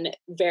and then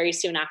very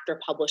soon after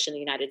published in the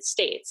United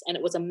States. And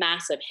it was a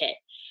massive hit.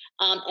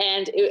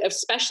 And it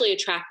especially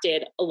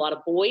attracted a lot of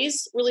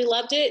boys, really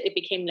loved it. It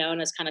became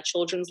known as kind of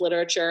children's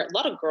literature. A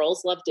lot of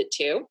girls loved it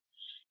too.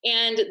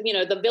 And,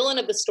 the villain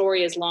of the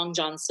story is Long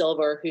John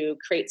Silver, who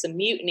creates a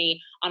mutiny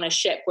on a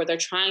ship where they're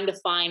trying to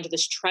find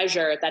this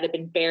treasure that had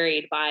been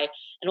buried by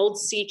an old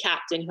sea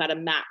captain who had a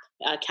map,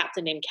 a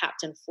captain named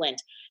Captain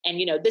Flint. And,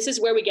 this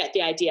is where we get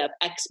the idea of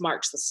X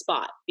marks the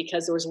spot,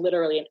 because there was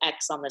literally an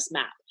X on this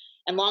map.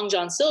 And Long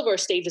John Silver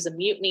stages a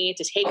mutiny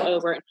to take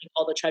over and take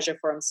all the treasure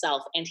for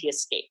himself, and he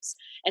escapes.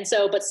 And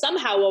so, but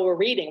somehow while we're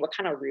reading, we're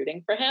kind of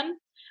rooting for him.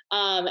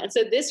 And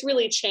so this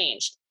really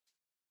changed.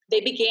 They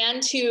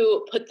began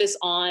to put this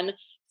on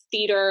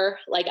theater,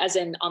 like as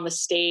in on the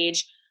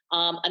stage.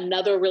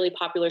 Another really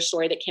popular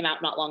story that came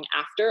out not long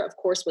after, of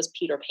course, was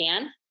Peter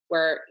Pan,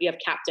 where you have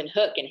Captain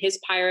Hook and his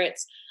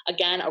pirates.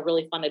 Again, a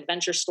really fun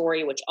adventure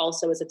story, which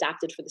also is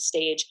adapted for the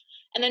stage.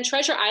 And then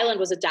Treasure Island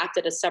was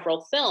adapted as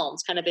several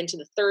films kind of into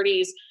the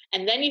 30s.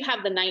 And then you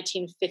have the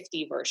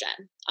 1950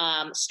 version,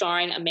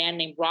 starring a man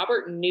named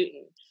Robert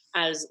Newton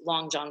as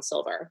Long John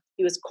Silver.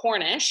 He was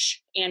Cornish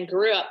and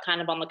grew up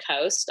kind of on the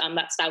coast,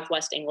 that's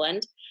southwest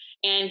England.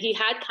 And he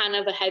had kind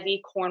of a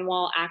heavy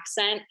Cornwall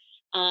accent.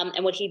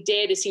 And what he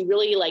did is he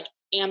really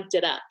amped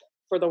it up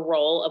for the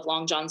role of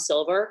Long John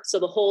Silver. So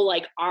the whole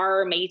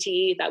 "our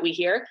matey" that we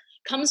hear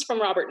comes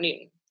from Robert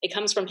Newton. It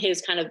comes from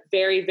his kind of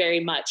very, very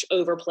much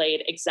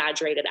overplayed,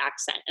 exaggerated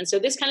accent. And so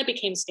this kind of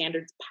became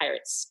standard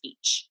pirate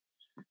speech.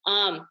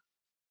 And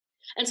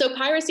so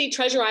piracy,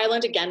 Treasure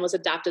Island, again, was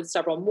adapted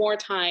several more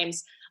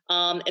times.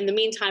 In the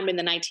meantime, in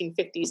the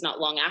 1950s, not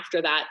long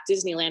after that,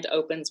 Disneyland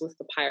opens with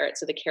the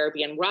Pirates of the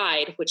Caribbean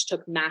ride, which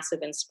took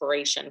massive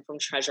inspiration from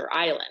Treasure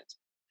Island.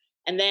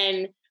 And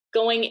then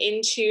going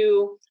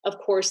into, of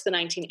course, the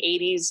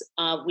 1980s,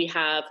 we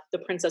have The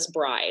Princess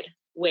Bride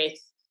with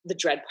the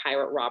Dread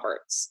Pirate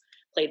Roberts,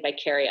 played by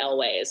Cary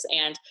Elwes.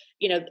 And,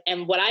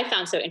 and what I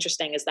found so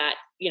interesting is that,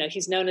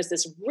 he's known as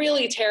this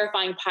really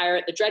terrifying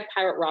pirate, the Dread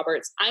Pirate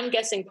Roberts. I'm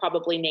guessing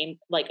probably named,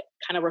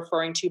 kind of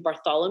referring to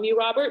Bartholomew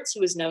Roberts,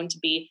 who is known to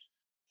be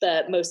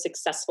the most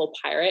successful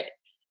pirate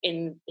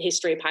in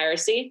history of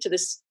piracy.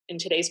 In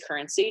today's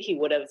currency, he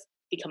would have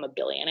become a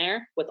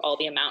billionaire with all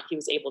the amount he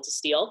was able to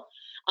steal.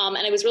 And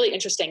it was really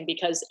interesting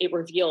because it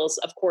reveals,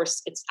 of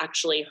course, it's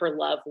actually her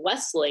love,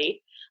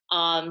 Wesley.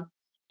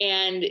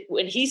 And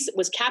when he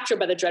was captured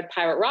by the Dread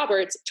Pirate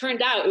Roberts, it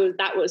turned out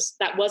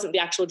that wasn't the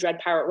actual Dread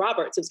Pirate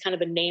Roberts. It was kind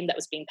of a name that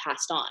was being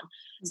passed on.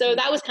 Mm-hmm. So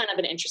that was kind of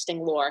an interesting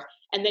lore.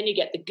 And then you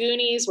get the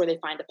Goonies, where they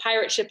find a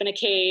pirate ship in a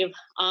cave.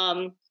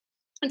 And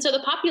so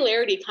the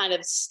popularity kind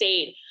of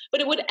stayed, but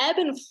it would ebb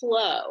and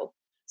flow.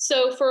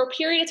 So for a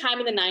period of time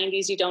in the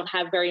 90s, you don't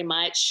have very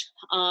much.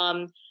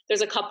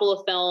 There's a couple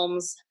of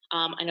films.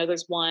 I know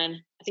there's one,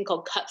 I think,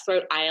 called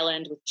Cutthroat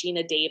Island with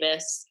Gina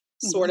Davis,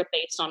 sort of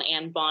based on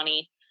Anne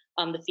Bonny,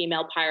 the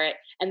female pirate.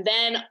 And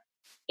then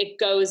it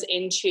goes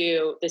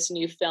into this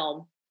new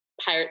film,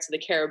 Pirates of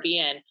the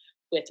Caribbean,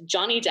 with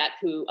Johnny Depp,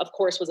 who, of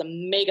course, was a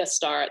mega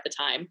star at the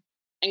time,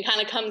 and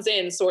kind of comes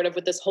in sort of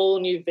with this whole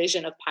new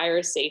vision of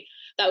piracy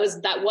that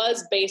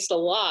was based a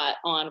lot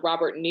on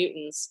Robert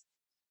Newton's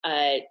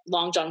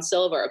Long John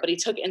Silver, but he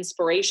took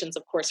inspirations,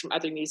 of course, from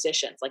other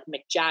musicians like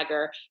Mick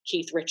Jagger,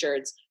 Keith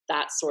Richards,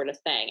 that sort of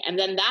thing. And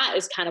then that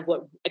is kind of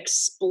what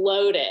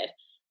exploded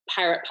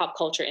pirate pop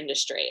culture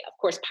industry. Of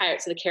course,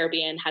 Pirates of the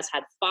Caribbean has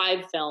had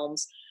 5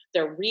 films.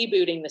 They're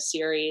rebooting the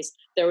series.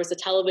 There was a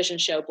television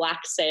show,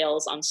 Black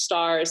Sails, on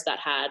Starz that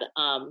had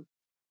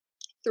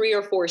 3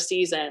 or 4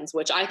 seasons,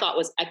 which I thought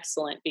was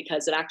excellent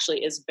because it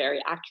actually is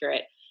very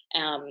accurate.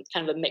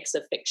 kind of a mix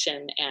of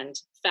fiction and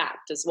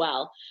fact as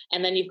well.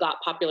 And then you've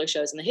got popular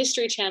shows in the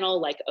History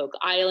Channel like Oak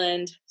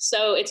Island.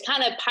 So it's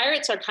kind of,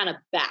 pirates are kind of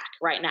back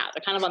right now.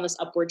 They're kind of on this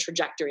upward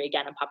trajectory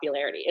again in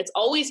popularity. It's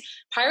always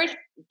pirate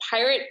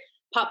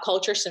pop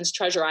culture since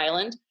Treasure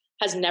Island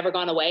has never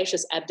gone away. It's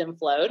just ebbed and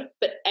flowed.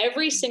 But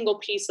every single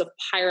piece of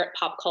pirate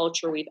pop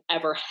culture we've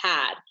ever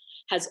had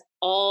has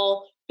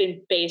all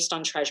been based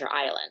on Treasure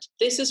Island.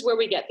 This is where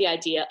we get the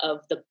idea of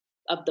the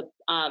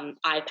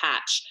eye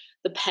patch,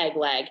 the peg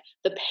leg,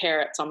 the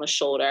parrots on the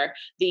shoulder,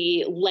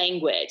 the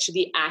language,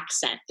 the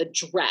accent, the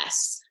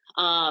dress.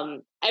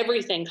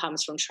 Everything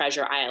comes from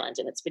Treasure Island,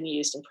 and it's been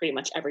used in pretty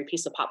much every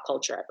piece of pop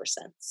culture ever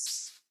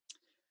since.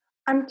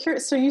 I'm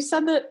curious. So you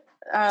said that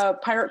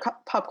pirate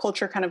pop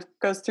culture kind of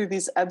goes through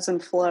these ebbs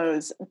and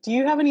flows. Do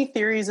you have any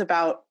theories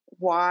about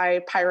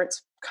why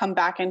pirates come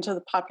back into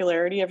the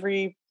popularity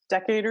every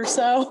decade or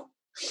so?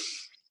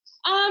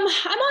 I'm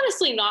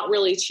honestly not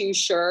really too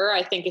sure.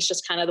 I think it's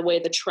just kind of the way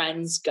the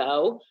trends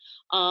go.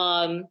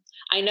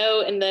 I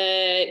know in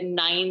the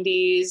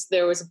 90s,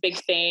 there was a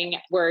big thing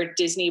where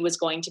Disney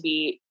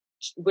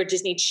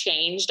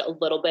changed a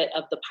little bit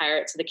of the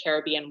Pirates of the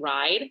Caribbean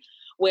ride,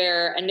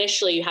 where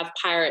initially you have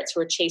pirates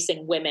who are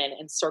chasing women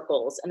in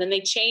circles. And then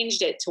they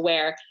changed it to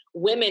where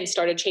women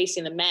started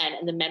chasing the men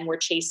and the men were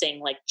chasing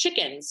like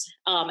chickens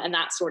and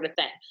that sort of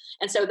thing.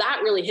 And so that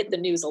really hit the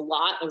news a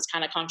lot. It was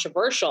kind of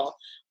controversial.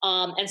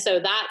 And so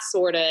that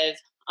sort of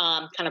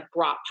kind of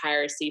brought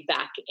piracy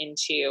back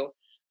into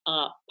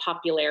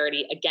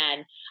popularity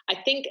again. I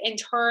think in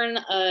terms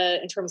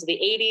of the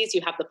 80s,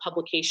 you have the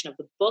publication of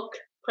the book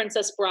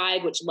Princess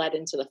Bride, which led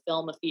into the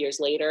film a few years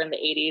later in the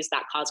 80s.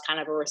 That caused kind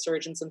of a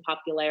resurgence in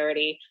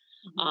popularity.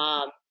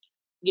 Mm-hmm.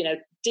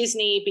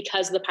 Disney,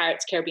 because of the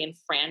Pirates Caribbean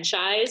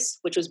franchise,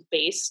 which was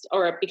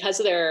because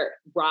of their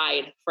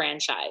ride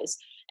franchise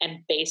and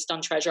based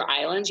on Treasure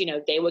Island,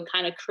 they would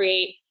kind of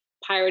create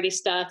piratey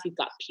stuff. You've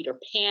got Peter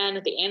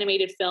Pan, the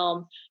animated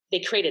film. They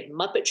created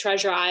Muppet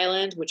Treasure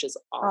Island, which is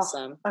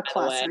awesome. A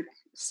classic.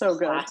 So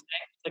good. Classic.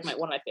 Like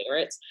one of my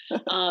favorites.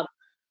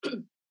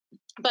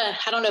 But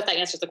I don't know if that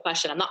answers the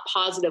question. I'm not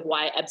positive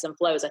why it ebbs and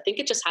flows. I think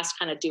it just has to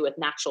kind of do with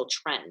natural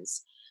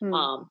trends,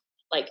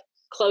 like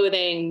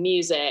clothing,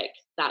 music,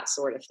 that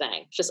sort of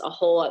thing.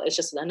 It's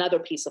just another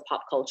piece of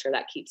pop culture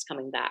that keeps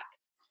coming back.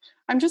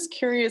 I'm just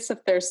curious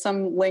if there's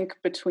some link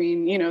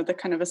between, the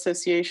kind of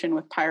association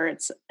with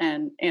pirates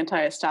and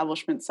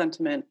anti-establishment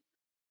sentiment,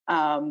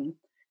 and,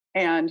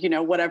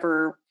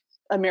 whatever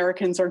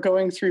Americans are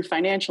going through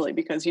financially,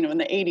 because, in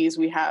the 80s,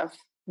 we have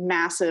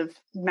massive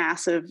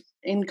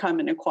income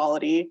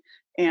inequality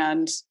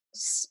and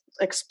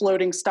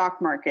exploding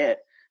stock market,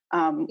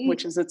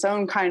 which is its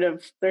own kind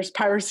of, there's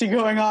piracy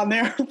going on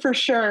there for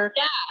sure.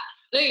 Yeah.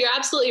 No, you're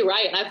absolutely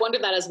right. And I've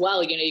wondered that as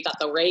well. You got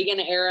the Reagan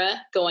era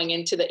going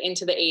into the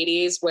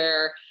 80s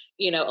where,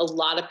 a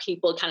lot of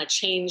people kind of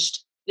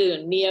changed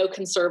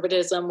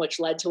neoconservatism, which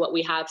led to what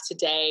we have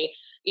today.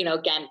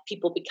 Again,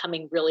 people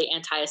becoming really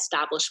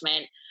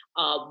anti-establishment,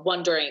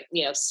 wondering,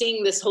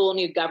 seeing this whole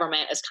new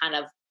government as kind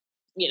of,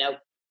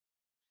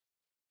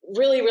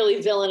 really,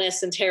 really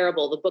villainous and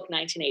terrible. The book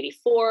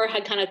 1984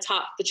 had kind of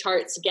topped the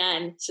charts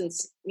again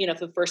since,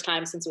 for the first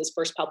time since it was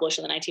first published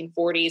in the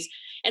 1940s.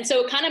 And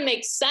so it kind of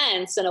makes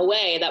sense in a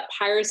way that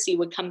piracy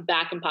would come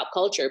back in pop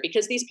culture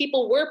because these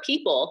people were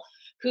people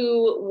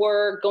who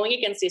were going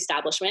against the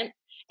establishment.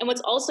 And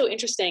what's also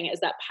interesting is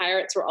that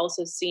pirates were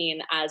also seen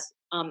as,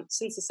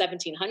 since the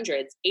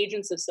 1700s,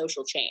 agents of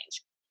social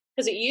change.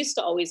 Because it used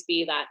to always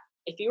be that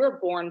if you were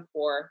born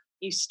poor,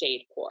 you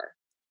stayed poor.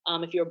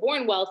 If you were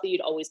born wealthy,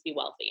 you'd always be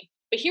wealthy.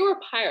 But here were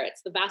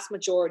pirates, the vast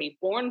majority,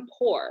 born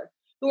poor,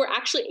 who were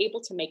actually able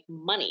to make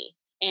money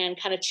and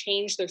kind of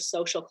change their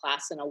social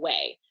class in a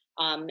way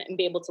and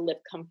be able to live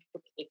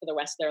comfortably for the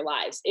rest of their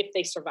lives if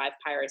they survived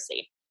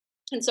piracy.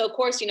 And so, of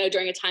course,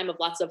 during a time of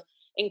lots of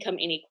income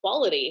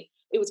inequality,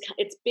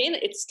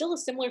 it's still a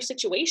similar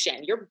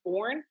situation. You're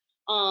born,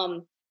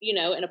 in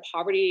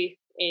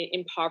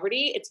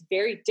poverty. It's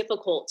very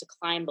difficult to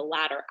climb the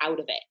ladder out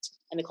of it.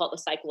 And they call it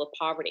the cycle of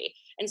poverty.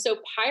 And so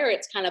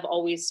pirates kind of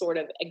always sort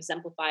of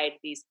exemplified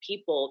these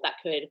people that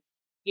could,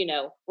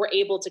 were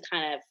able to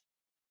kind of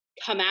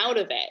come out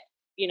of it,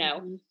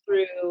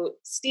 through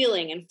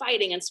stealing and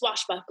fighting and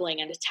swashbuckling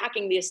and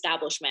attacking the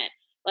establishment.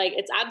 Like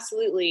it's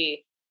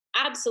absolutely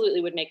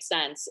would make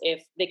sense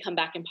if they come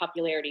back in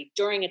popularity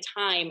during a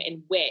time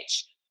in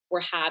which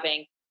we're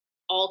having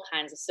all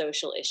kinds of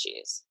social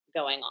issues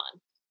going on.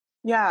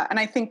 Yeah. And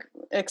I think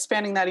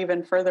expanding that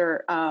even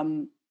further,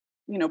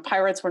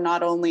 pirates were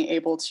not only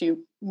able to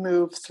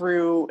move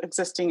through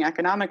existing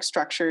economic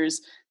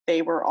structures,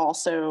 they were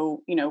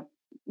also,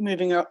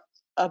 moving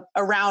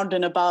around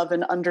and above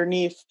and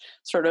underneath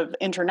sort of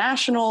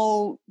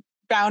international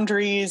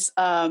boundaries,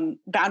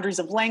 boundaries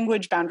of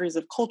language, boundaries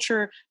of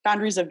culture,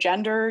 boundaries of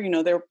gender.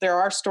 There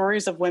are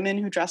stories of women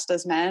who dressed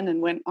as men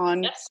and went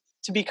on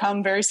to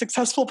become very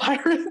successful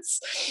pirates,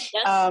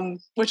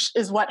 which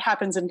is what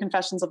happens in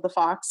Confessions of the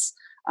Fox.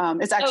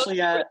 It's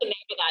actually I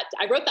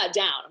wrote that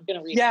down. I'm going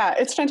to read it. Yeah,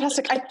 it's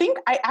fantastic.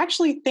 I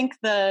actually think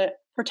the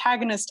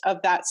protagonist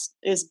of that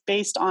is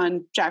based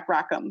on Jack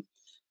Rackham.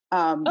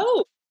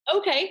 Oh,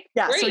 okay.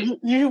 Yeah, great. so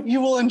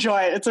you will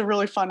enjoy it. It's a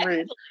really fun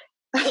read.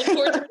 I look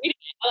forward to reading it.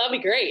 Oh, that'll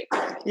be great.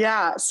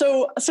 Yeah.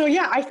 So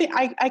yeah, I think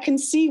I can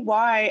see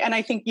why, and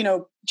I think, you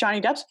know,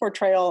 Johnny Depp's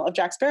portrayal of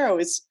Jack Sparrow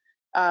is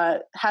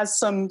has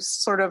some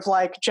sort of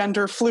like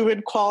gender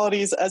fluid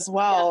qualities as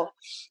well.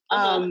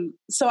 Yeah.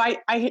 So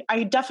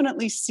I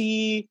definitely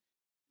see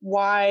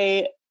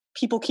why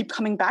people keep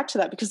coming back to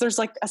that, because there's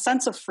like a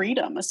sense of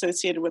freedom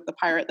associated with the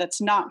pirate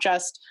that's not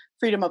just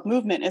freedom of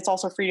movement, it's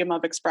also freedom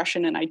of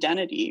expression and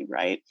identity,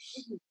 right?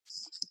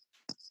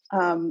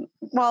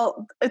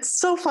 Well, it's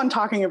so fun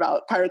talking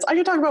about pirates. I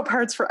could talk about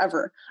pirates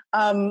forever.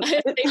 Same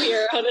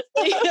here,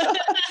 honestly.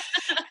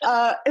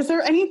 Is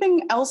there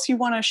anything else you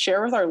want to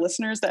share with our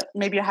listeners that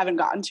maybe I haven't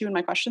gotten to in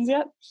my questions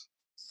yet?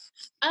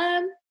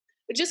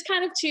 Just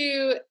kind of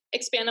to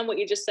expand on what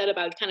you just said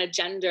about kind of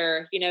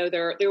gender, you know,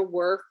 there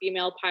were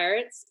female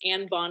pirates,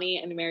 Anne Bonny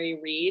and Mary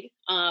Read,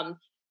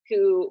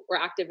 who were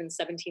active in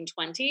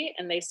 1720,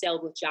 and they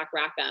sailed with Jack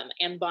Rackham.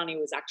 Anne Bonny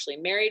was actually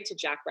married to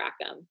Jack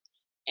Rackham,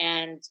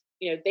 and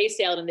you know, they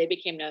sailed and they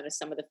became known as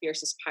some of the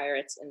fiercest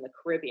pirates in the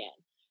Caribbean.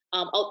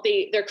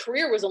 Their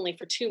career was only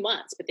for 2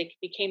 months, but they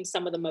became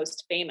some of the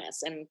most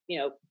famous. And, you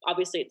know,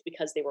 obviously it's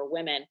because they were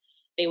women.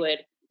 They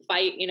would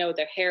fight, you know,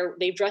 their hair,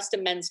 they dressed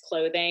in men's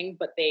clothing,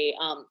 but they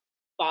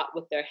fought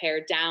with their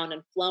hair down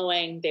and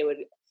flowing. They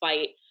would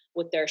fight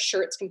with their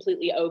shirts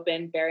completely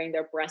open, baring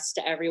their breasts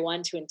to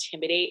everyone to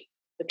intimidate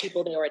the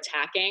people they were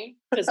attacking.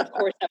 Because of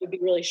course that would be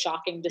really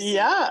shocking to see.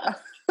 Yeah.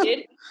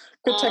 Good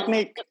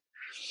technique.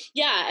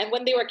 Yeah, and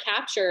when they were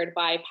captured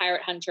by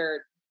pirate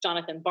hunter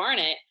Jonathan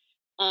Barnett,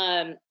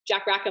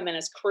 Jack Rackham and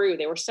his crew,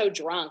 they were so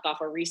drunk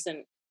off a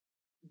recent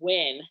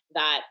win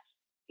that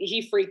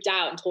he freaked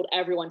out and told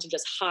everyone to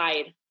just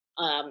hide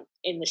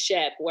in the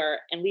ship,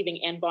 and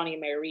leaving Anne Bonny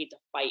and Mary Read to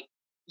fight,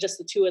 just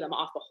the two of them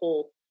off the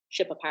whole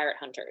ship of pirate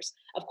hunters.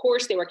 Of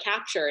course, they were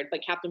captured,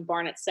 but Captain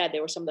Barnett said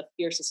they were some of the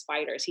fiercest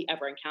fighters he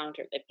ever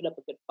encountered. They put up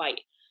a good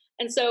fight.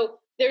 And so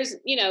there's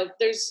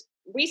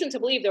reason to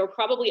believe there were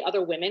probably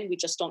other women we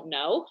just don't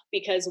know,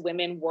 because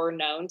women were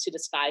known to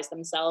disguise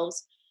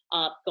themselves,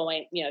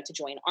 going, you know, to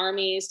join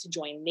armies, to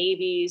join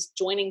navies,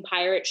 joining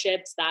pirate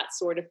ships, that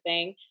sort of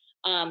thing.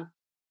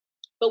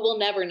 But we'll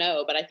never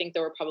know. But I think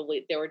there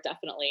were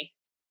definitely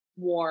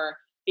more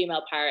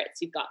female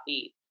pirates. You've got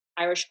the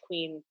Irish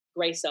Queen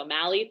Grace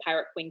O'Malley,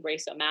 Pirate Queen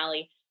Grace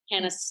O'Malley,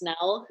 Hannah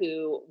Snell,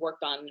 who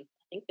worked on,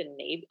 I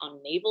think, on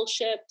naval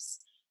ships.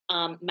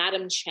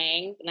 Madame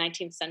Chang, the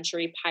 19th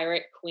century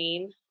pirate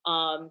queen,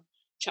 off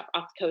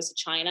the coast of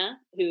China,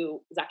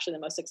 who was actually the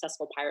most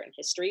successful pirate in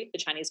history. The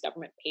Chinese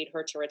government paid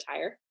her to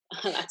retire.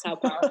 That's how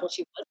powerful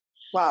she was.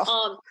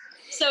 Wow.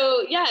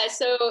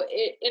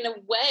 In a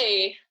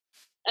way,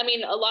 I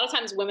mean, a lot of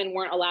times women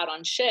weren't allowed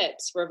on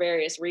ships for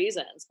various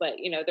reasons, but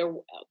you know,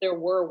 there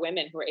were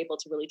women who were able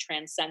to really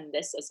transcend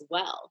this as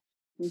well.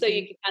 Mm-hmm. So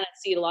you can kind of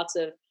see lots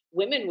of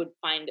women would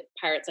find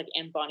pirates like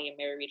Anne Bonny and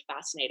Mary Read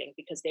fascinating,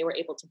 because they were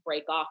able to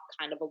break off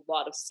kind of a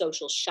lot of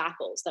social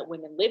shackles that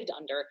women lived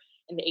under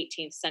in the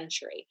 18th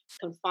century,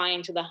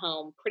 confined to the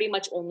home, pretty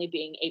much only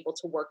being able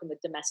to work in the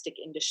domestic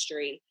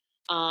industry,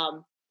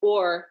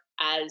 or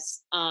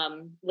as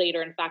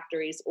later in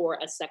factories,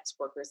 or as sex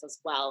workers as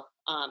well,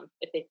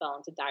 if they fell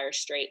into dire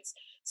straits.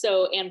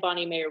 So Anne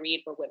Bonny and Mary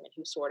Read were women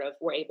who sort of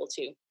were able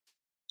to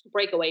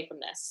break away from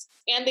this.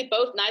 And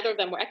neither of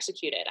them were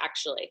executed,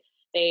 actually.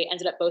 They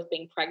ended up both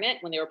being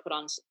pregnant when they were put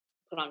on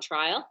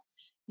trial,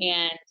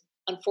 and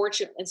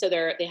unfortunately, and so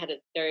they had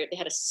a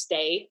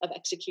stay of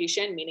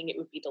execution, meaning it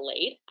would be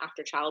delayed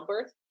after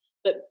childbirth.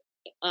 But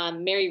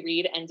Mary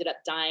Read ended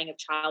up dying of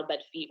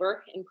childbed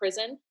fever in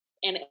prison,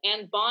 and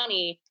Anne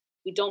Bonny,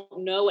 we don't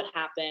know what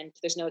happened.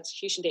 There's no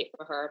execution date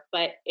for her,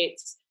 but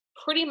it's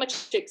pretty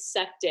much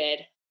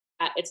accepted.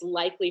 It's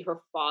likely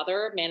her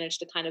father managed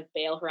to kind of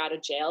bail her out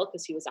of jail,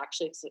 because he was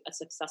actually a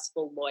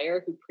successful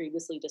lawyer who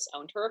previously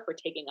disowned her for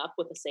taking up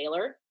with a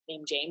sailor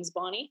named James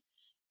Bonny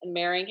and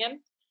marrying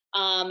him.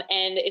 And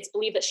it's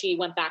believed that she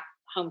went back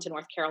home to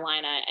North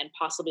Carolina and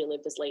possibly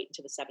lived as late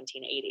into the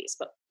 1780s,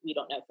 but we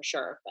don't know for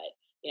sure. But,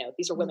 you know,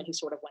 these are women who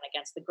sort of went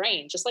against the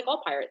grain, just like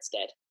all pirates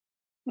did.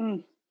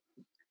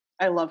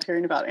 I love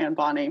hearing about Anne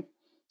Bonny,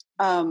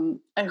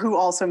 and who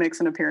also makes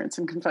an appearance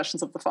in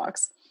Confessions of the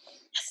Fox.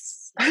 Yes.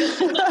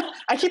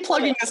 I keep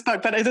plugging this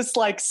book, but it is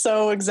like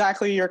so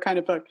exactly your kind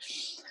of book.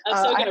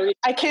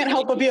 I can't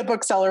help but be a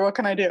bookseller. What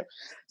can I do?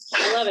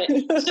 I love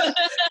it.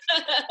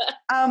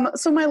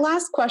 So my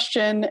last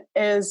question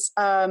is,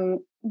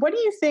 what do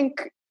you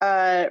think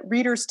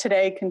readers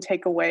today can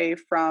take away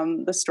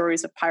from the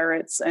stories of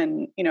pirates,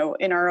 and, you know,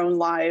 in our own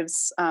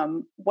lives?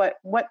 What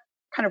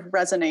kind of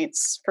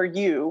resonates for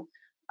you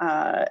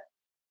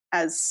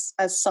as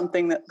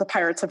something that the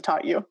pirates have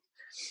taught you?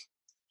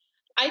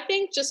 I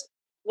think just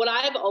what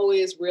I've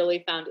always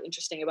really found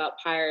interesting about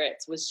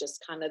pirates was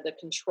just kind of the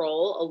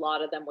control a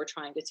lot of them were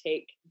trying to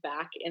take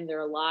back in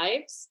their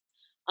lives.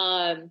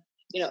 You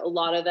know, a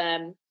lot of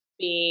them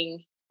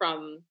being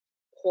from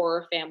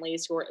poorer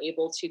families who were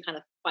able to kind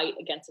of fight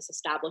against this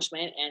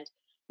establishment and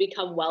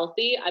become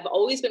wealthy. I've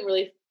always been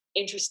really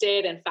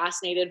interested and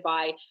fascinated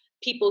by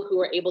people who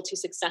are able to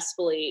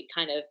successfully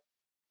kind of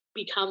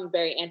become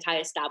very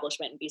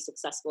anti-establishment and be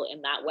successful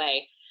in that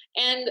way.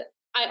 And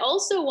what I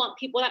also want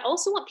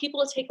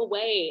people to take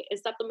away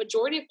is that the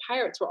majority of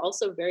pirates were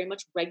also very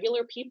much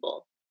regular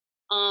people.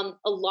 A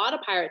lot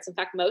of pirates, in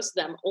fact, most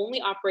of them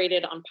only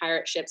operated on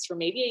pirate ships for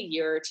maybe a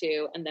year or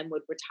two and then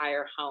would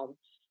retire home.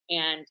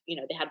 And,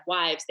 they had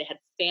wives, they had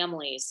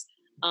families.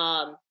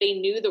 They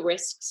knew the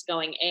risks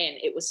going in.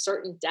 It was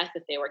certain death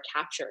if they were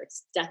captured,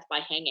 it's death by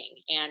hanging,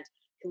 and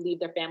could leave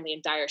their family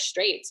in dire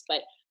straits.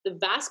 But the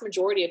vast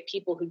majority of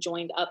people who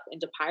joined up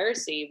into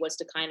piracy was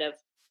to kind of,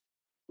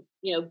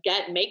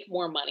 make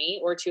more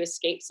money or to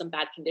escape some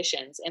bad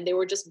conditions. And they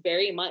were just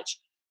very much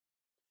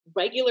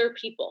regular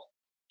people.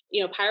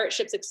 Pirate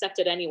ships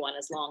accepted anyone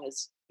as long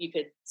as you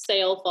could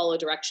sail, follow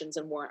directions,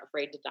 and weren't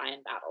afraid to die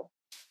in battle.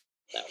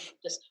 So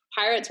just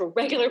pirates were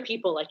regular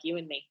people like you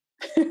and me.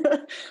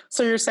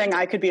 So you're saying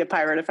I could be a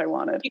pirate if I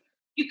wanted?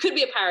 You could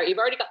be a pirate. You've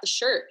already got the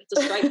shirt. It's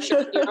a striped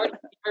shirt.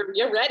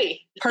 You're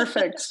ready.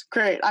 Perfect.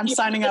 Great. I'm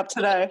signing up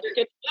today. You're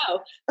good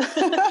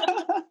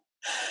to go.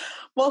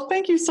 Well,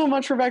 thank you so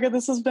much, Rebecca.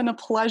 This has been a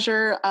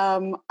pleasure.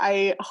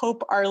 I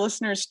hope our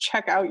listeners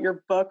check out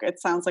your book.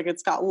 It sounds like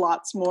it's got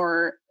lots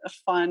more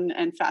fun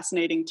and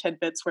fascinating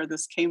tidbits where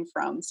this came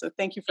from. So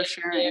thank you for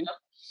sharing.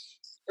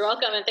 You're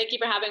welcome. And thank you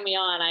for having me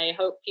on. I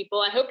hope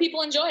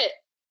people enjoy it.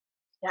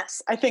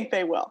 Yes, I think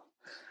they will.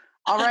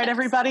 All right,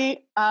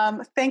 everybody.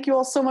 Thank you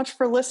all so much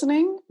for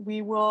listening.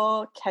 We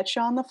will catch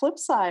you on the flip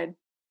side.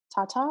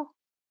 Ta-ta.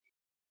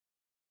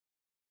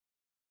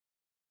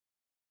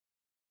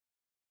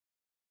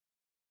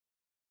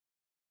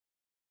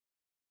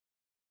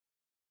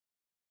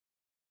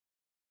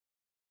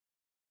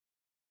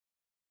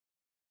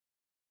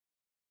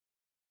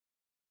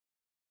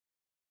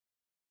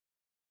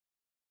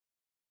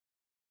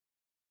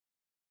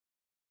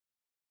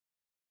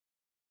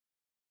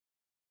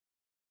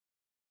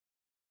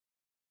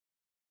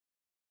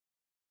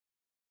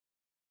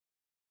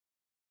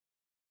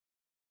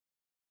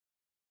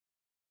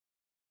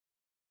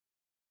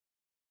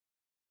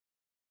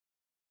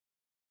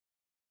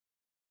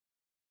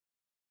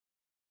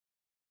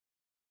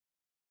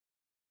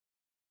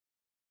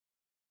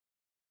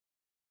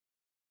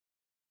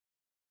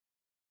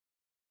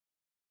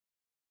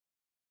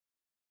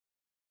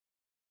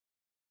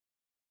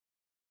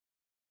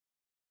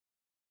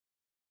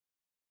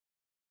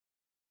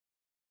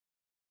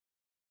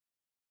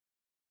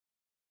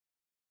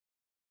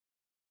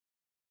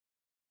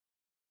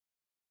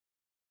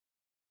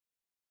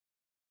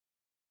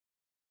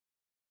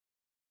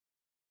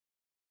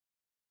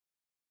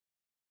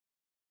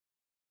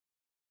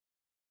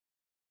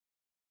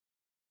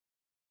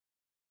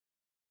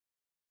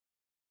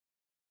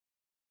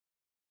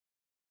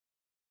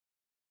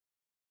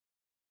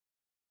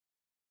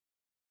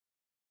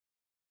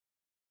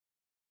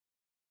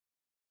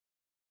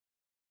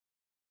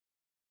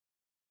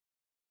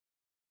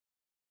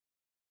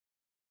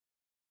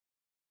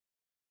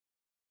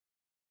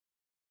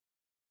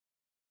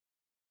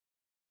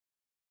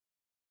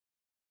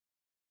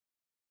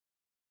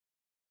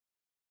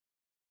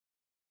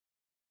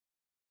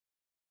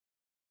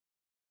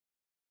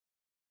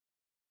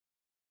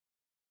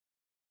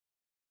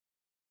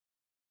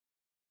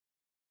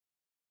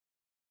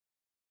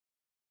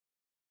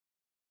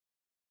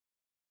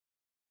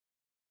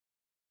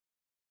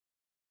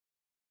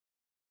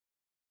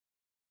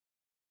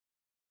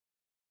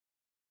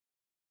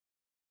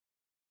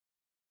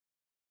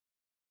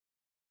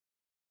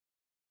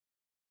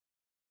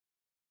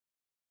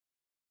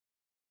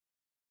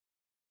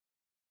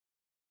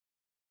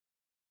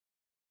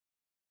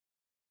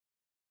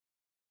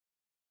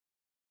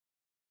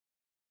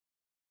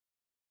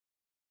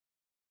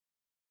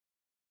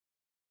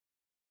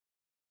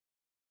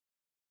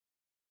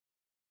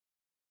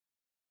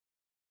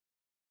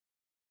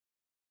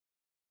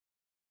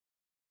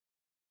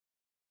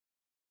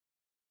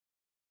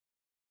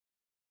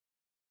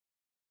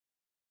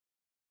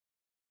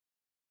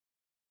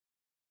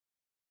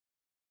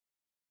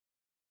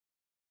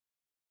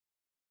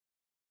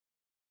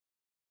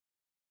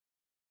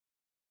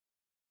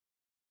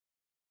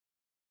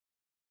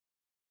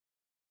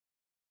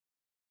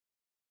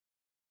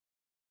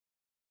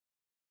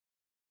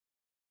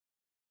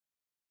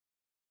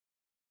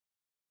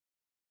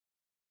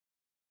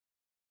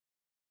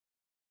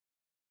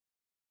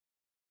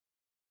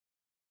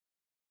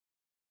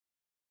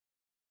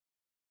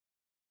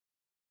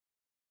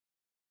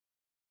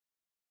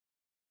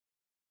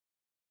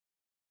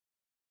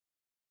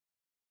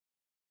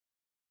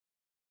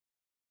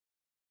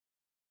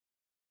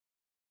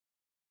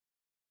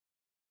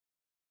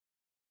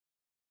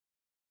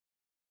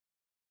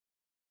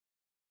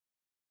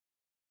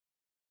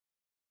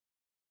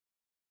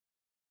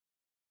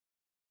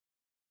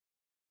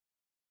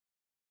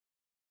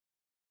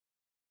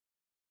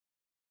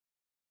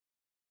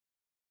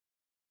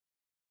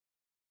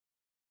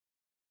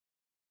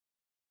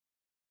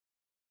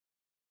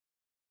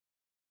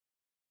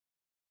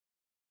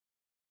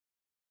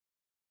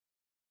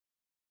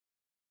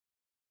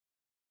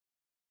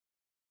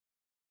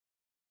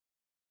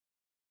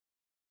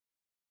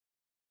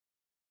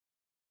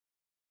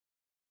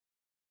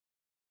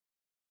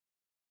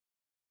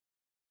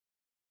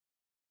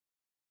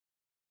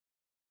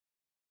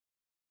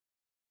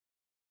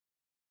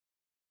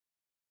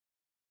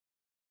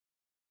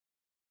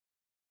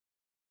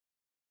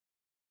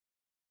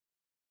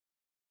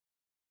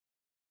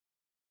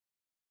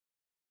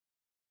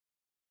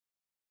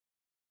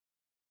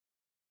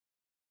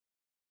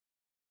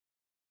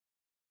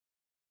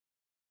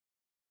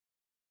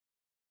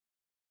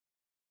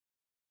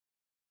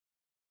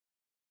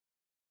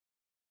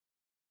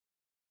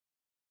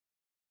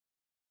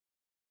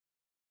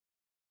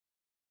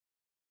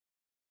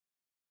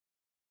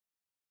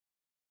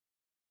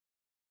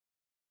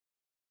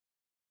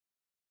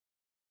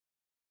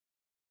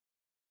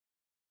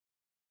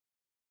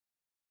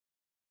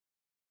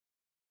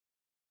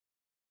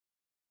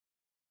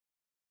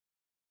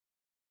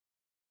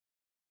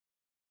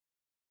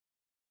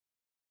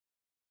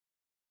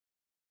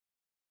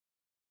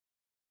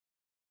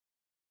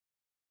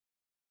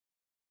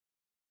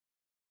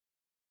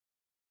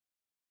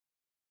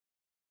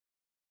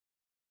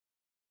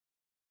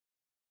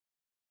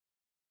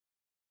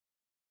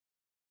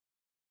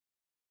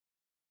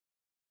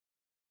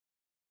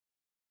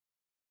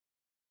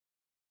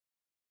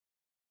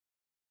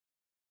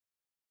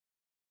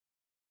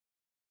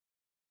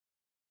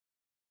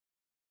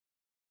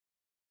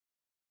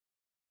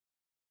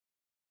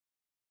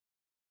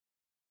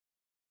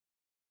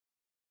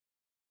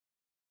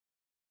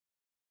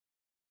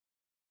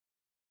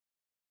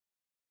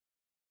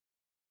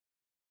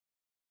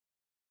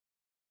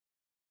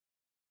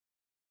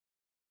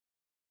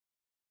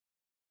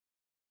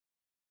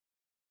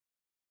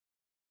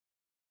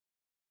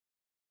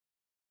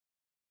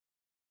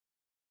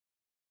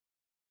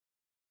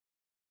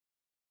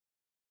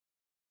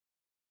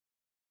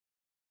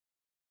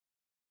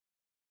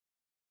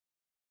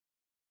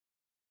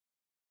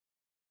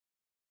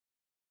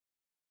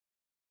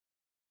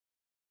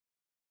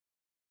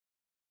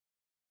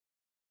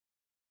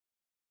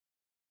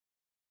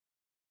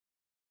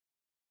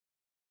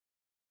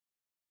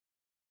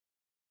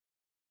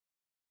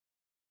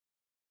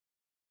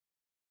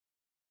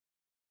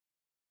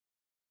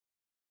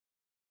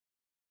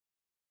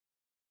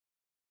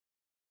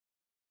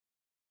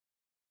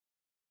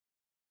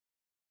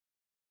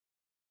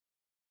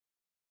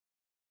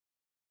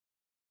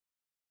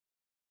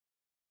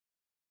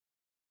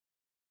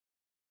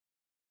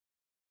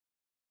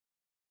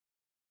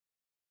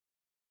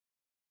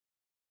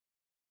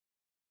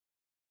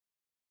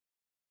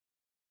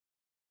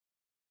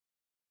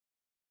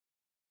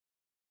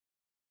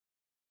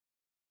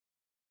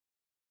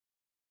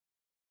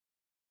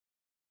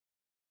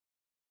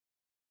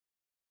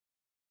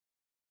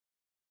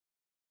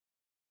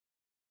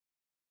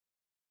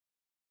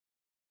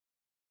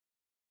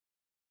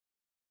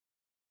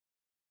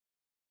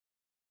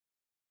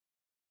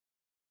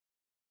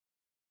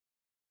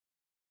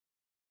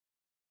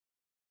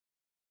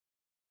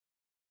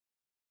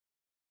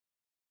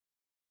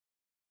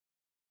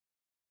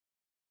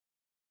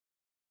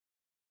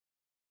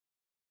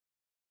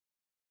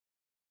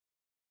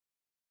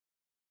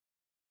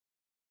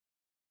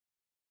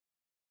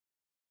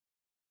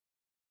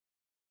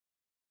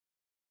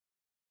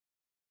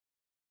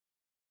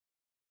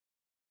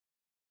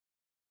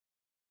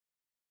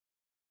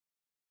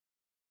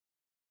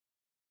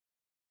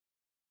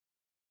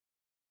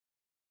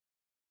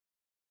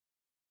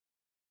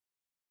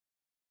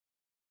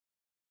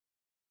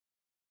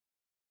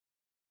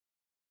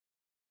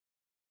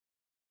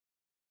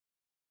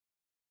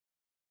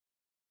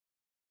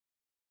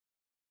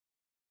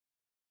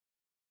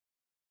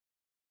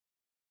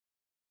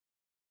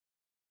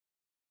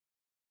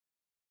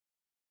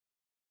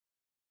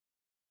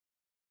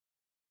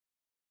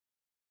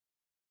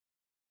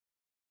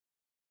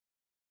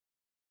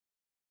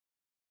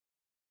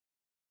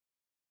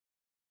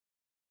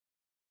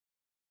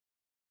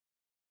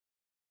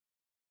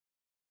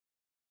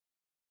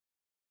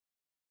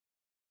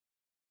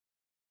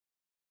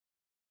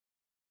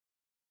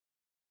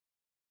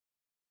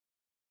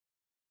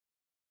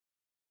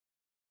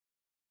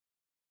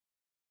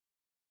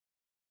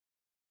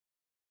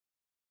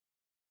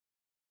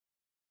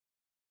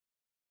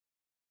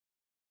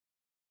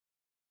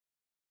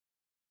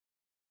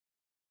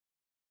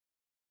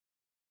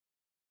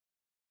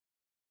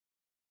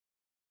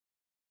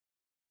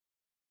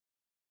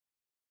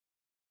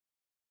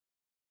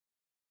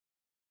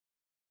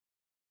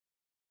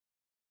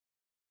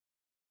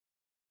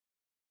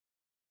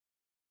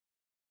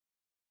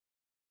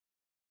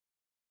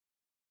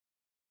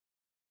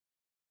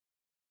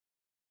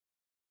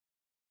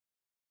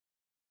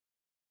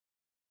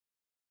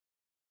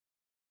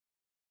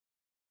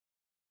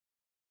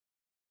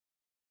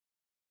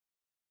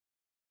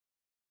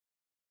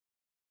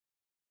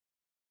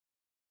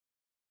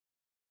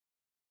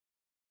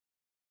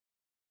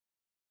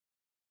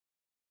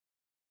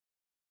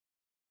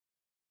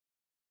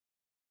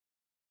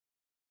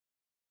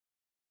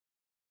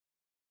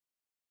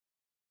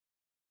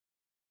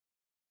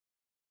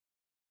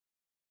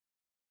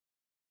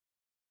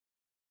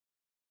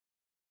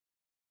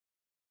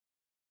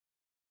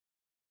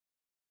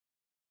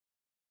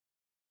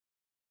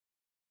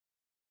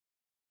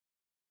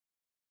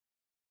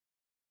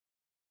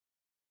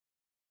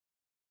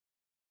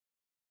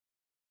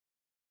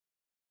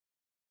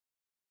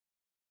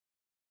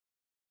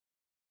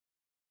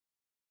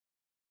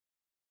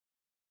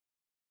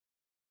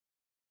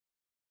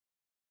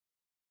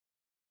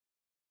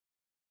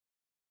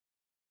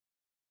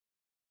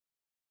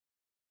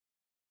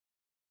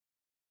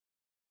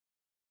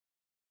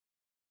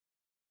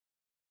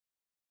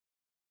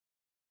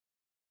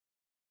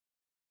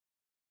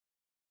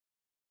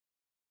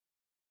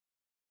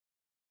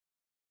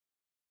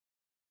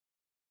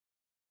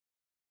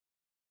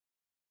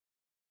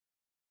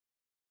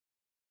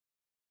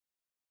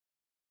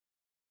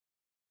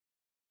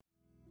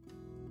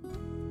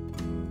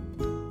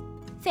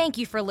 Thank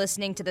you for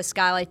listening to the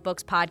Skylight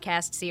Books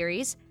podcast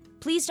series.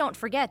 Please don't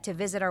forget to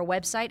visit our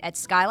website at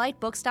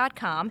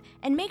skylightbooks.com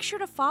and make sure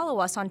to follow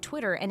us on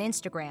Twitter and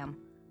Instagram.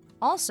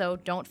 Also,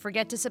 don't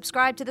forget to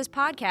subscribe to this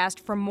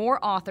podcast for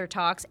more author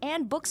talks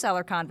and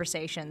bookseller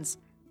conversations.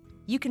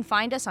 You can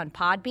find us on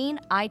Podbean,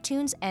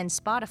 iTunes, and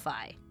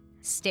Spotify.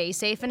 Stay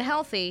safe and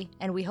healthy,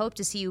 and we hope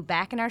to see you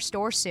back in our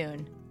store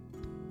soon.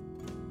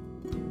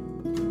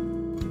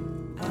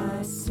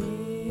 I see